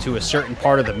follow him to a certain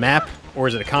part of the map, or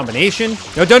is it a combination?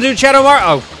 No, don't do Shadow Mario!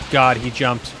 Oh, God, he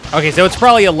jumped. Okay, so it's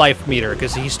probably a life meter,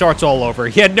 because he starts all over.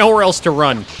 He had nowhere else to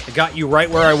run. I got you right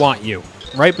where I want you.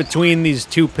 Right between these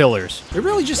two pillars. We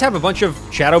really just have a bunch of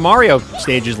Shadow Mario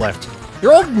stages left.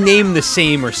 They're all named the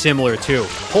same or similar, too.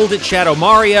 Hold it, Shadow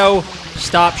Mario.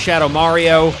 Stop, Shadow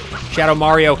Mario. Shadow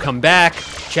Mario, come back.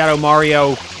 Shadow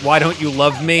Mario, why don't you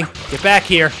love me? Get back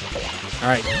here. All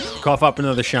right, cough up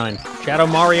another shine. Shadow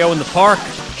Mario in the park.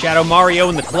 Shadow Mario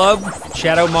in the club.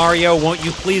 Shadow Mario, won't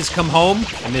you please come home?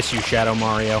 I miss you, Shadow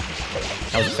Mario.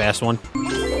 That was a fast one.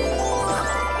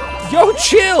 Yo,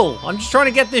 chill! I'm just trying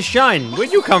to get this shine.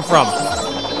 Where'd you come from?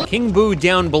 King Boo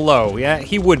down below. Yeah,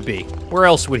 he would be. Where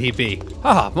else would he be?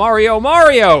 Haha, Mario,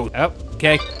 Mario! Oh,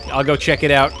 okay. I'll go check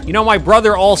it out. You know, my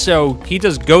brother also, he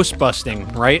does ghost busting,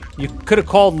 right? You could have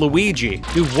called Luigi.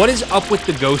 Dude, what is up with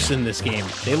the ghosts in this game?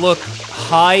 They look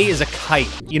high as a kite.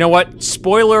 You know what?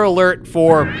 Spoiler alert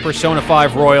for Persona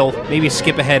 5 Royal. Maybe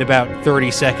skip ahead about 30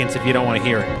 seconds if you don't want to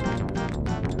hear it.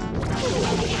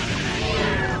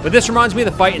 But this reminds me of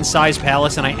the fight in Size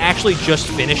Palace, and I actually just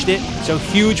finished it, so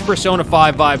huge Persona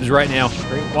 5 vibes right now.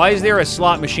 Why is there a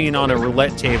slot machine on a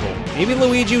roulette table? Maybe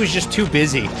Luigi was just too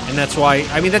busy, and that's why,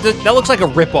 I mean, that looks like a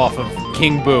ripoff of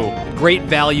King Boo. Great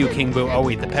value, King Boo. Oh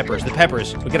wait, the peppers.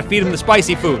 We gotta feed him the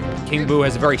spicy food. King Boo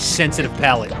has a very sensitive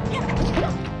palate.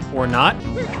 Or not.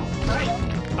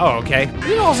 Oh, okay.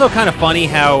 It's also kind of funny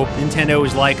how Nintendo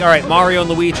is like, all right, Mario and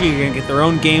Luigi are gonna get their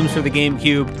own games for the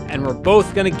GameCube, and we're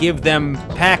both gonna give them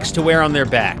packs to wear on their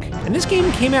back. And this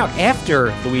game came out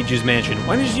after Luigi's Mansion.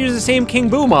 Why don't you use the same King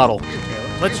Boo model?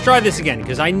 Let's try this again,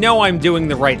 because I know I'm doing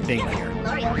the right thing here.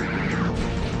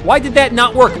 Why did that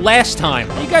not work last time?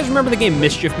 You guys remember the game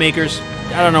Mischief Makers?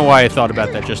 I don't know why I thought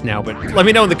about that just now, but let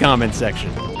me know in the comments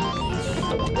section.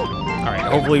 Alright,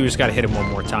 hopefully we just gotta hit him one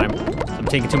more time. I'm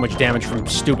taking too much damage from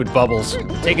stupid bubbles.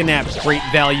 Take a nap, great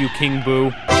value, King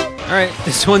Boo. Alright,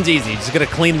 this one's easy. Just gotta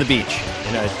clean the beach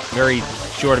in a very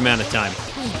short amount of time.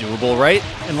 It's doable, right?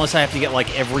 Unless I have to get,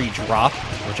 like, every drop,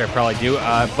 which I probably do.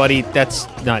 Buddy, that's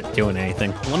not doing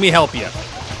anything. Let me help you.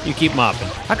 You keep mopping.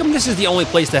 How come this is the only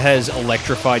place that has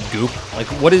electrified goop? Like,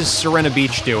 what is Serena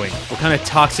Beach doing? What kind of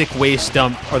toxic waste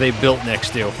dump are they built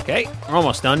next to? Okay, we're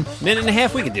almost done. Minute and a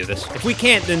half, we can do this. If we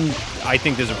can't, then I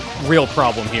think there's a real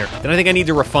problem here. Then I think I need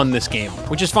to refund this game,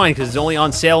 which is fine, because it's only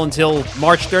on sale until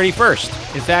March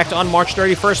 31st. In fact, on March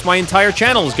 31st, my entire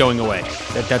channel is going away.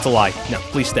 That's a lie. No,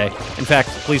 please stay. In fact,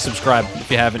 please subscribe if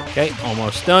you haven't. Okay,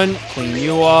 almost done. Clean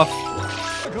you off.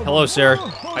 Hello, sir.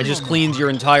 I just cleaned your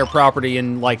entire property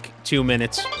in, like, 2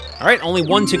 minutes. All right, only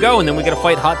one to go, and then we gotta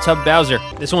fight Hot Tub Bowser.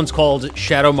 This one's called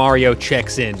Shadow Mario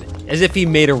Checks In, as if he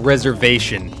made a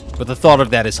reservation. But the thought of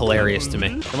that is hilarious to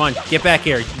me. Come on, get back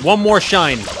here. One more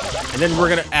shine, and then we're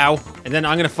gonna, ow. And then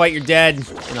I'm gonna fight your dad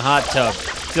in a hot tub.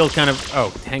 Still kind of,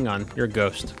 oh, hang on, you're a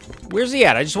ghost. Where's he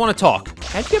at? I just want to talk.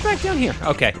 How'd you get back down here?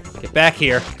 Okay, get back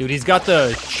here. Dude, he's got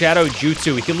the Shadow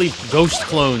Jutsu. He can leave ghost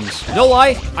clones. No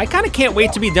lie, I kind of can't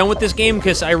wait to be done with this game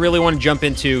because I really want to jump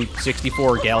into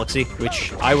 64 Galaxy,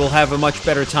 which I will have a much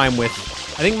better time with.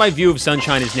 I think my view of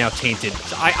Sunshine is now tainted.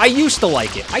 I used to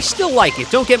like it. I still like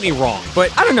it, don't get me wrong.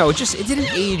 But I don't know, it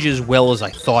didn't age as well as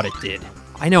I thought it did.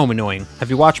 I know I'm annoying. Have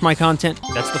you watched my content?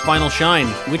 That's the final shine,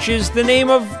 which is the name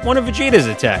of one of Vegeta's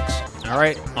attacks. All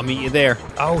right, I'll meet you there.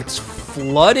 Oh, it's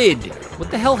flooded. What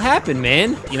the hell happened,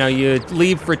 man? You know, you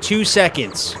leave for 2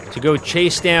 seconds to go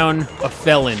chase down a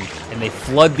felon, and they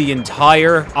flood the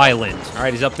entire island. All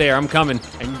right, he's up there, I'm coming.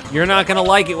 And you're not gonna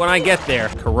like it when I get there.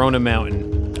 Corona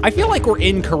Mountain. I feel like we're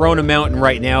in Corona Mountain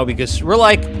right now because we're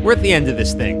at the end of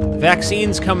this thing.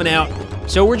 Vaccine's coming out,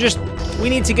 so we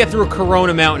need to get through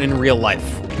Corona Mountain in real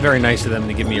life. Very nice of them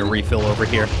to give me a refill over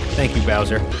here. Thank you,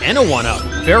 Bowser. And a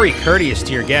 1-up. Very courteous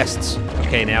to your guests.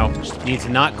 Okay, now, just need to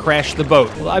not crash the boat.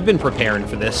 Well, I've been preparing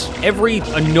for this. Every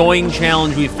annoying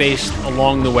challenge we've faced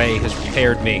along the way has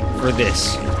prepared me for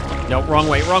this. No, wrong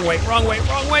way, wrong way, wrong way,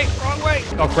 wrong way, wrong way.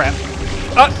 Oh, crap.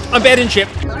 I'm bad in ship.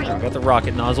 I got the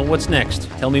rocket nozzle. What's next?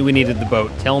 Tell me we needed the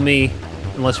boat. Tell me,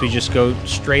 unless we just go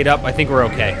straight up, I think we're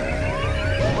okay.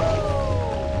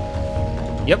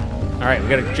 Yep. All right, we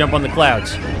gotta jump on the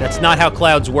clouds. That's not how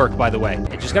clouds work, by the way.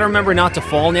 I just gotta remember not to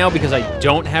fall now because I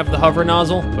don't have the hover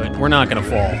nozzle, but we're not gonna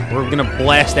fall. We're gonna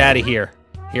blast out of here.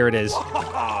 Here it is.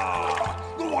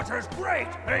 The water's great,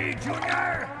 hey,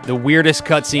 Junior? The weirdest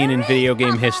cutscene in video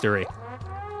game history.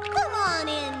 Come on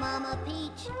in, Mama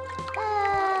Peach.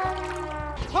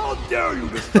 How dare you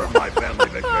disturb my family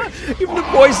vacation? Even the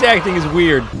voice acting is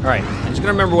weird. All right, I'm just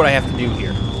gonna remember what I have to do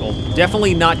here. Well,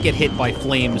 definitely not get hit by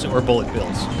flames or bullet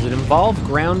bills. Does it involve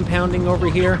ground pounding over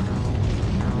here?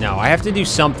 No, I have to do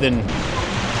something.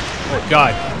 Oh,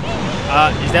 God.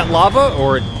 Is that lava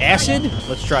or acid?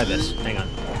 Let's try this. Hang on.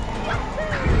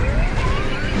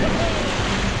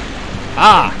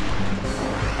 Ah!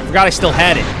 I forgot I still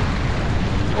had it.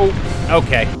 Oh,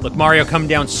 okay. Look, Mario coming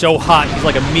down so hot, he's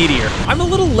like a meteor. I'm a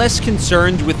little less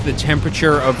concerned with the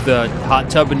temperature of the hot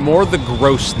tub and more the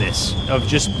grossness of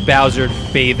just Bowser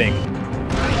bathing.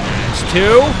 That's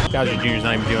 2. Bowser Jr.'s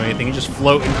not even doing anything. He's just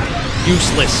floating.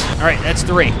 Useless. All right, that's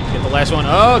 3. Get the last one.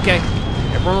 Oh, okay.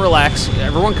 Everyone relax.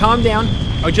 Everyone calm down.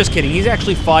 Oh, just kidding. He's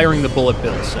actually firing the bullet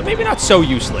bills, so maybe not so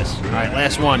useless. All right,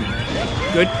 last one.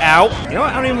 Good. Ow. You know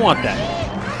what? I don't even want that.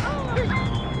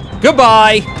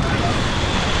 Goodbye.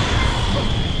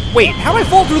 Wait, how'd I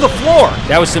fall through the floor?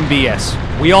 That was some BS.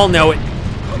 We all know it.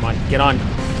 Come on, get on.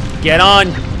 Get on.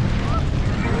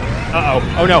 Uh-oh.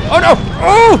 Oh, no. Oh, no.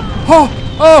 Oh! Oh!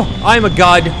 Oh! I'm a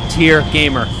god tier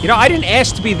gamer. You know, I didn't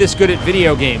ask to be this good at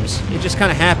video games. It just kind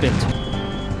of happened.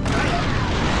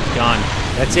 Gone.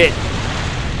 That's it.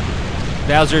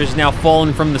 Bowser is now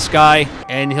fallen from the sky,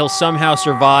 and he'll somehow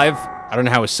survive. I don't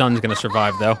know how his son's gonna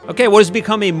survive, though. Okay, what has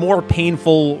become a more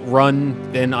painful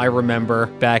run than I remember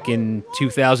back in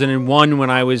 2001 when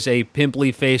I was a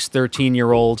pimply-faced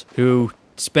 13-year-old who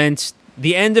spent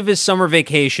the end of his summer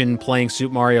vacation playing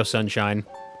Super Mario Sunshine.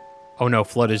 Oh no,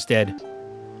 Flood is dead.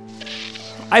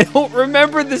 I don't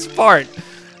remember this part,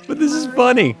 but this is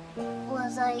funny.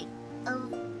 Was I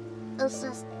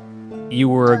assist? You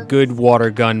were a good water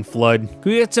gun, Flood.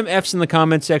 Can we get some F's in the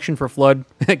comment section for Flood?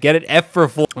 Get it? F for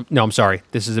Flood. No, I'm sorry.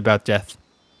 This is about death.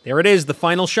 There it is, the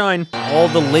final shine. All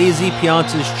the lazy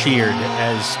Piantas cheered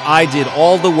as I did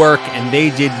all the work and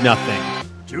they did nothing.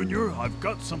 Junior, I've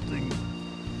got something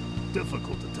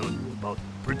difficult to tell you about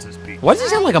Princess Peach. Why does he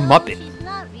sound like a Muppet? She's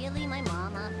not really my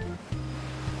mama.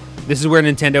 This is where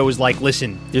Nintendo was like,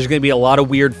 listen, there's going to be a lot of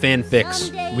weird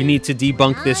fanfics. We need to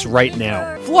debunk this right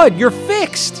now. Flood, you're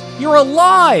fixed! You're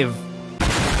alive!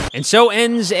 And so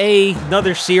ends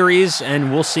another series,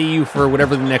 and we'll see you for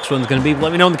whatever the next one's going to be.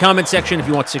 Let me know in the comment section if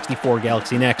you want 64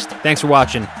 Galaxy next. Thanks for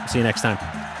watching. See you next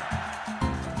time.